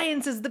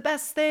science is the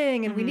best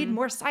thing, and we need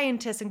more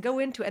scientists, and go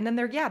into it, and then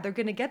they're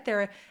going to get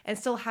there and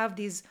still have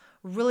these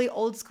really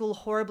old school,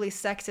 horribly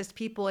sexist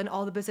people in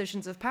all the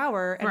positions of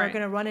power and are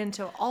going to run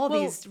into all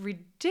these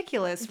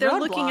ridiculous They're roadblocks.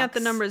 looking at the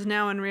numbers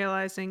now and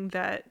realizing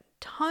that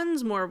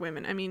tons more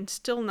women, I mean,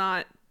 still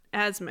not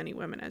as many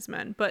women as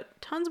men, but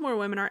tons more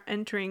women are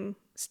entering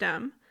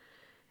STEM,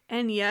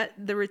 and yet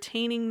the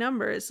retaining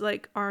numbers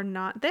are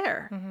not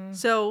there.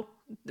 So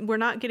we're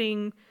not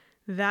getting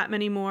that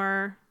many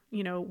more,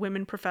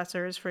 women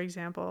professors, for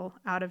example,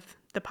 out of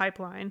the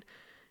pipeline.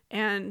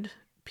 And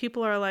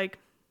people are like,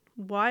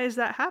 why is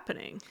that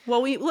happening?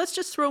 Well, let's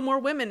just throw more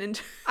women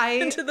into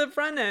the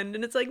front end.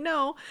 And it's like,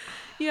 no,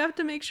 you have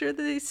to make sure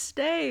that they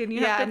stay, and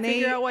you have to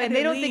figure out why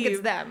they don't leave. think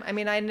it's them. I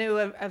mean, I knew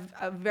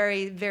a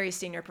very, very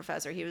senior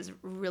professor. He was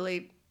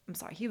really, I'm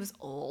sorry, he was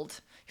old.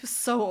 He was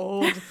so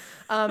old.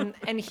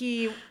 And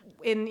he,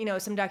 in,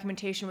 some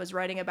documentation, was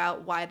writing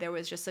about why there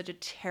was just such a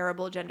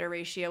terrible gender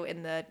ratio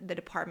in the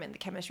department, the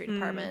chemistry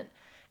department.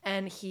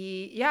 And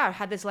he,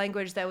 had this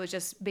language that was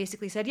just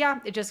basically said,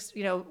 it just,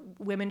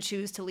 women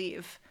choose to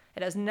leave.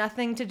 It has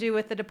nothing to do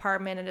with the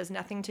department. It has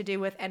nothing to do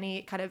with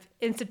any kind of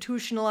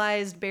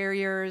institutionalized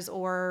barriers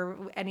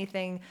or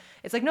anything.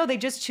 It's like, no, they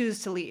just choose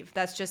to leave.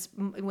 That's just,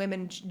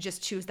 women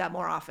just choose that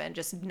more often,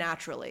 just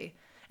naturally.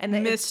 And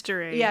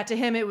mystery. To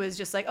him, it was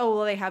just like, oh,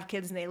 well, they have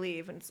kids and they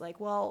leave. And it's like,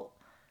 well,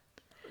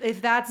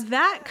 if that's...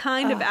 That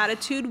kind of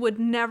attitude would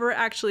never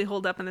actually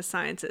hold up in the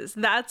sciences.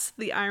 That's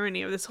the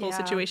irony of this whole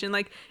situation.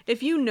 Like,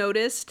 if you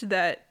noticed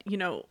that,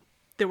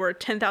 there were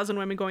 10,000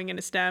 women going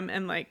into STEM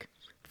and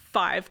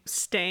 5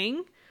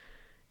 staying,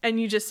 and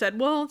you just said,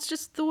 well, it's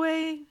just the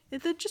way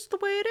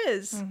it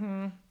is.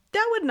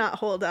 That would not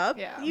hold up.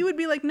 You would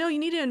be like, no, you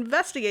need to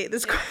investigate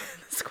this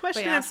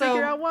question and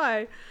figure out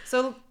why.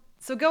 So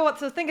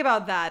think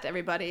about that,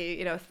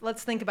 everybody.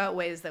 Let's think about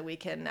ways that we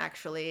can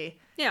actually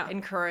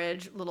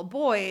encourage little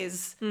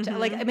boys to,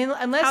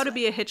 unless how to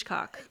be a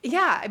Hitchcock.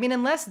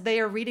 Unless they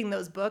are reading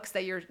those books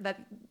the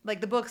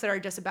books that are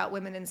just about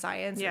women in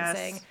science and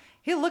saying,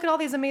 hey, look at all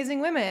these amazing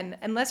women.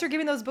 Unless you're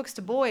giving those books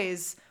to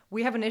boys,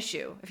 we have an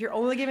issue. If you're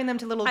only giving them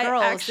to little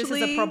girls, this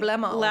is a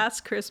problemo.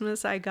 Last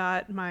Christmas, I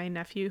got my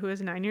nephew, who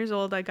is 9 years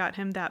old, I got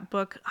him that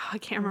book. Oh, I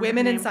can't remember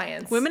Women the in name.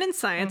 Science. Women in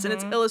Science, and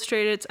it's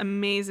illustrated. It's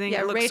amazing.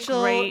 It looks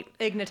Rachel great.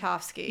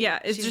 Ignatowski. Yeah,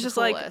 it's She's just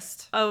the like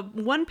a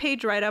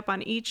one-page write-up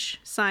on each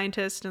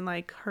scientist and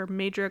her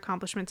major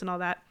accomplishments and all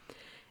that.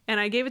 And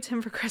I gave it to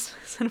him for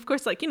Christmas. And of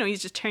course, like,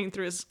 he's just tearing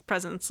through his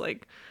presents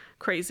like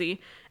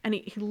crazy. And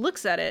he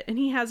looks at it, and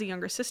he has a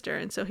younger sister.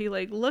 And so he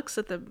like looks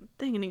at the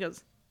thing and he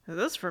goes, "Is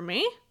this for me?"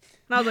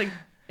 And I was like,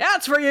 "Yeah,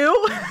 it's for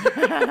you."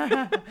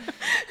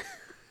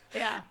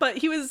 Yeah. But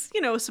he was,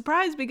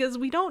 surprised because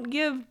we don't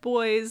give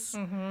boys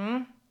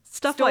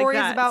stuff Stories like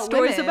that. about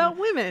Stories women. about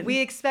women. We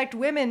expect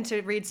women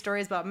to read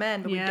stories about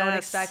men, but we don't Yes.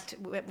 expect,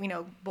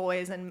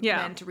 boys and Yeah.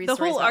 men to read The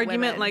stories whole about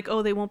argument, women. like,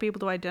 oh, they won't be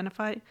able to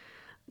identify.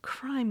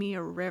 Cry me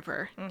a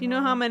river. Do you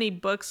know how many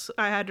books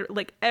I had to,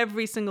 like,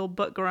 every single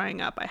book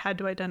growing up, I had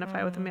to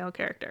identify with a male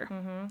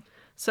character.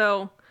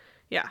 So,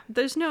 yeah,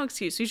 there's no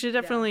excuse. You should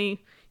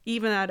definitely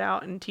even that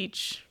out and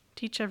teach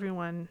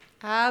everyone.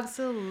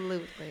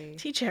 Absolutely.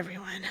 Teach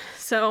everyone.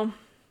 So,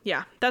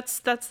 yeah, that's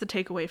the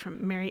takeaway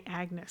from Mary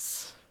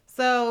Agnes.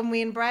 So when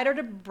we invite her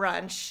to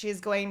brunch, she's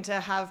going to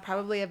have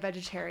probably a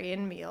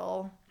vegetarian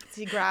meal.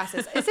 See,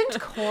 grasses. Isn't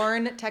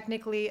corn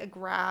technically a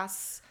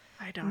grass?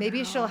 I don't know.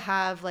 Maybe she'll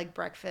have like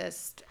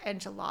breakfast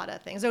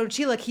enchilada things. Oh,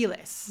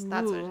 chilaquiles.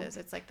 That's what Ooh. it is.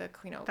 It's like the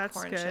That's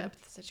corn good. chip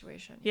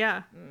situation.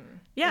 Yeah.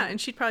 Yeah, and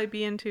she'd probably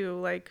be into,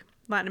 like,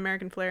 Latin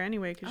American flair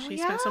anyway because she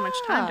spent so much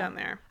time down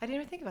there. I didn't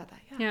even think about that.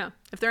 Yeah. Yeah.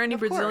 If there are any Of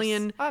course,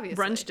 Brazilian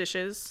obviously. brunch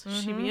dishes,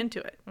 she'd be into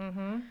it.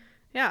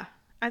 Yeah.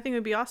 I think it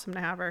would be awesome to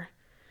have her.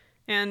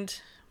 And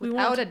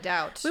Without a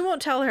doubt. we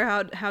won't tell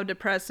her how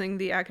depressing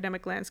the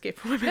academic landscape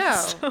for women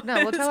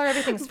No, we'll tell her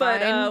everything's but,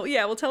 fine.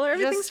 yeah, we'll tell her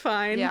everything's Just-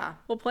 fine. yeah.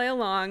 We'll play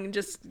along.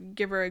 Just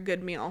give her a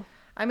good meal.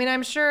 I mean,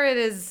 I'm sure it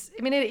is.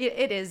 I mean,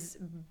 it is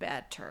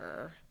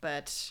better,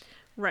 but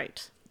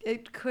Right.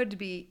 it could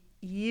be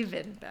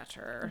even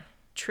better.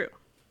 True.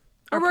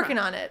 We're working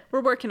on it.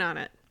 We're working on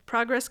it.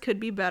 Progress could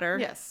be better.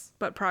 Yes.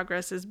 But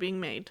progress is being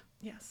made.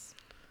 Yes.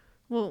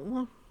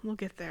 We'll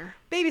get there.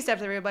 Baby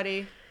steps,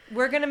 everybody.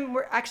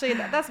 We're actually,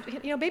 that's,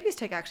 babies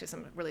take actually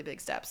some really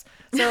big steps.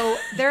 So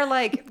they're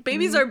like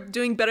Babies are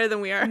doing better than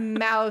we are.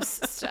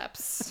 mouse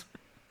steps.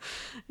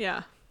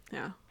 Yeah.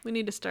 Yeah. We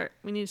need to start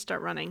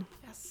running.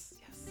 Yes.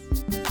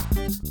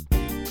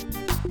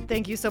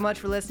 Thank you so much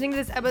for listening to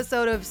this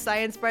episode of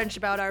Science Brunch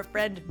about our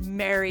friend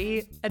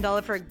Mary and all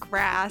of her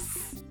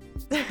grass.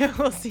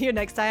 We'll see you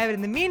next time. And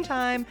in the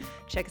meantime,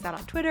 check us out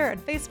on Twitter and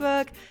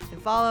Facebook,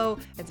 and follow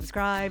and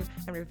subscribe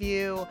and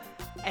review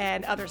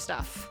and other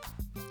stuff.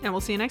 And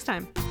we'll see you next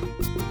time.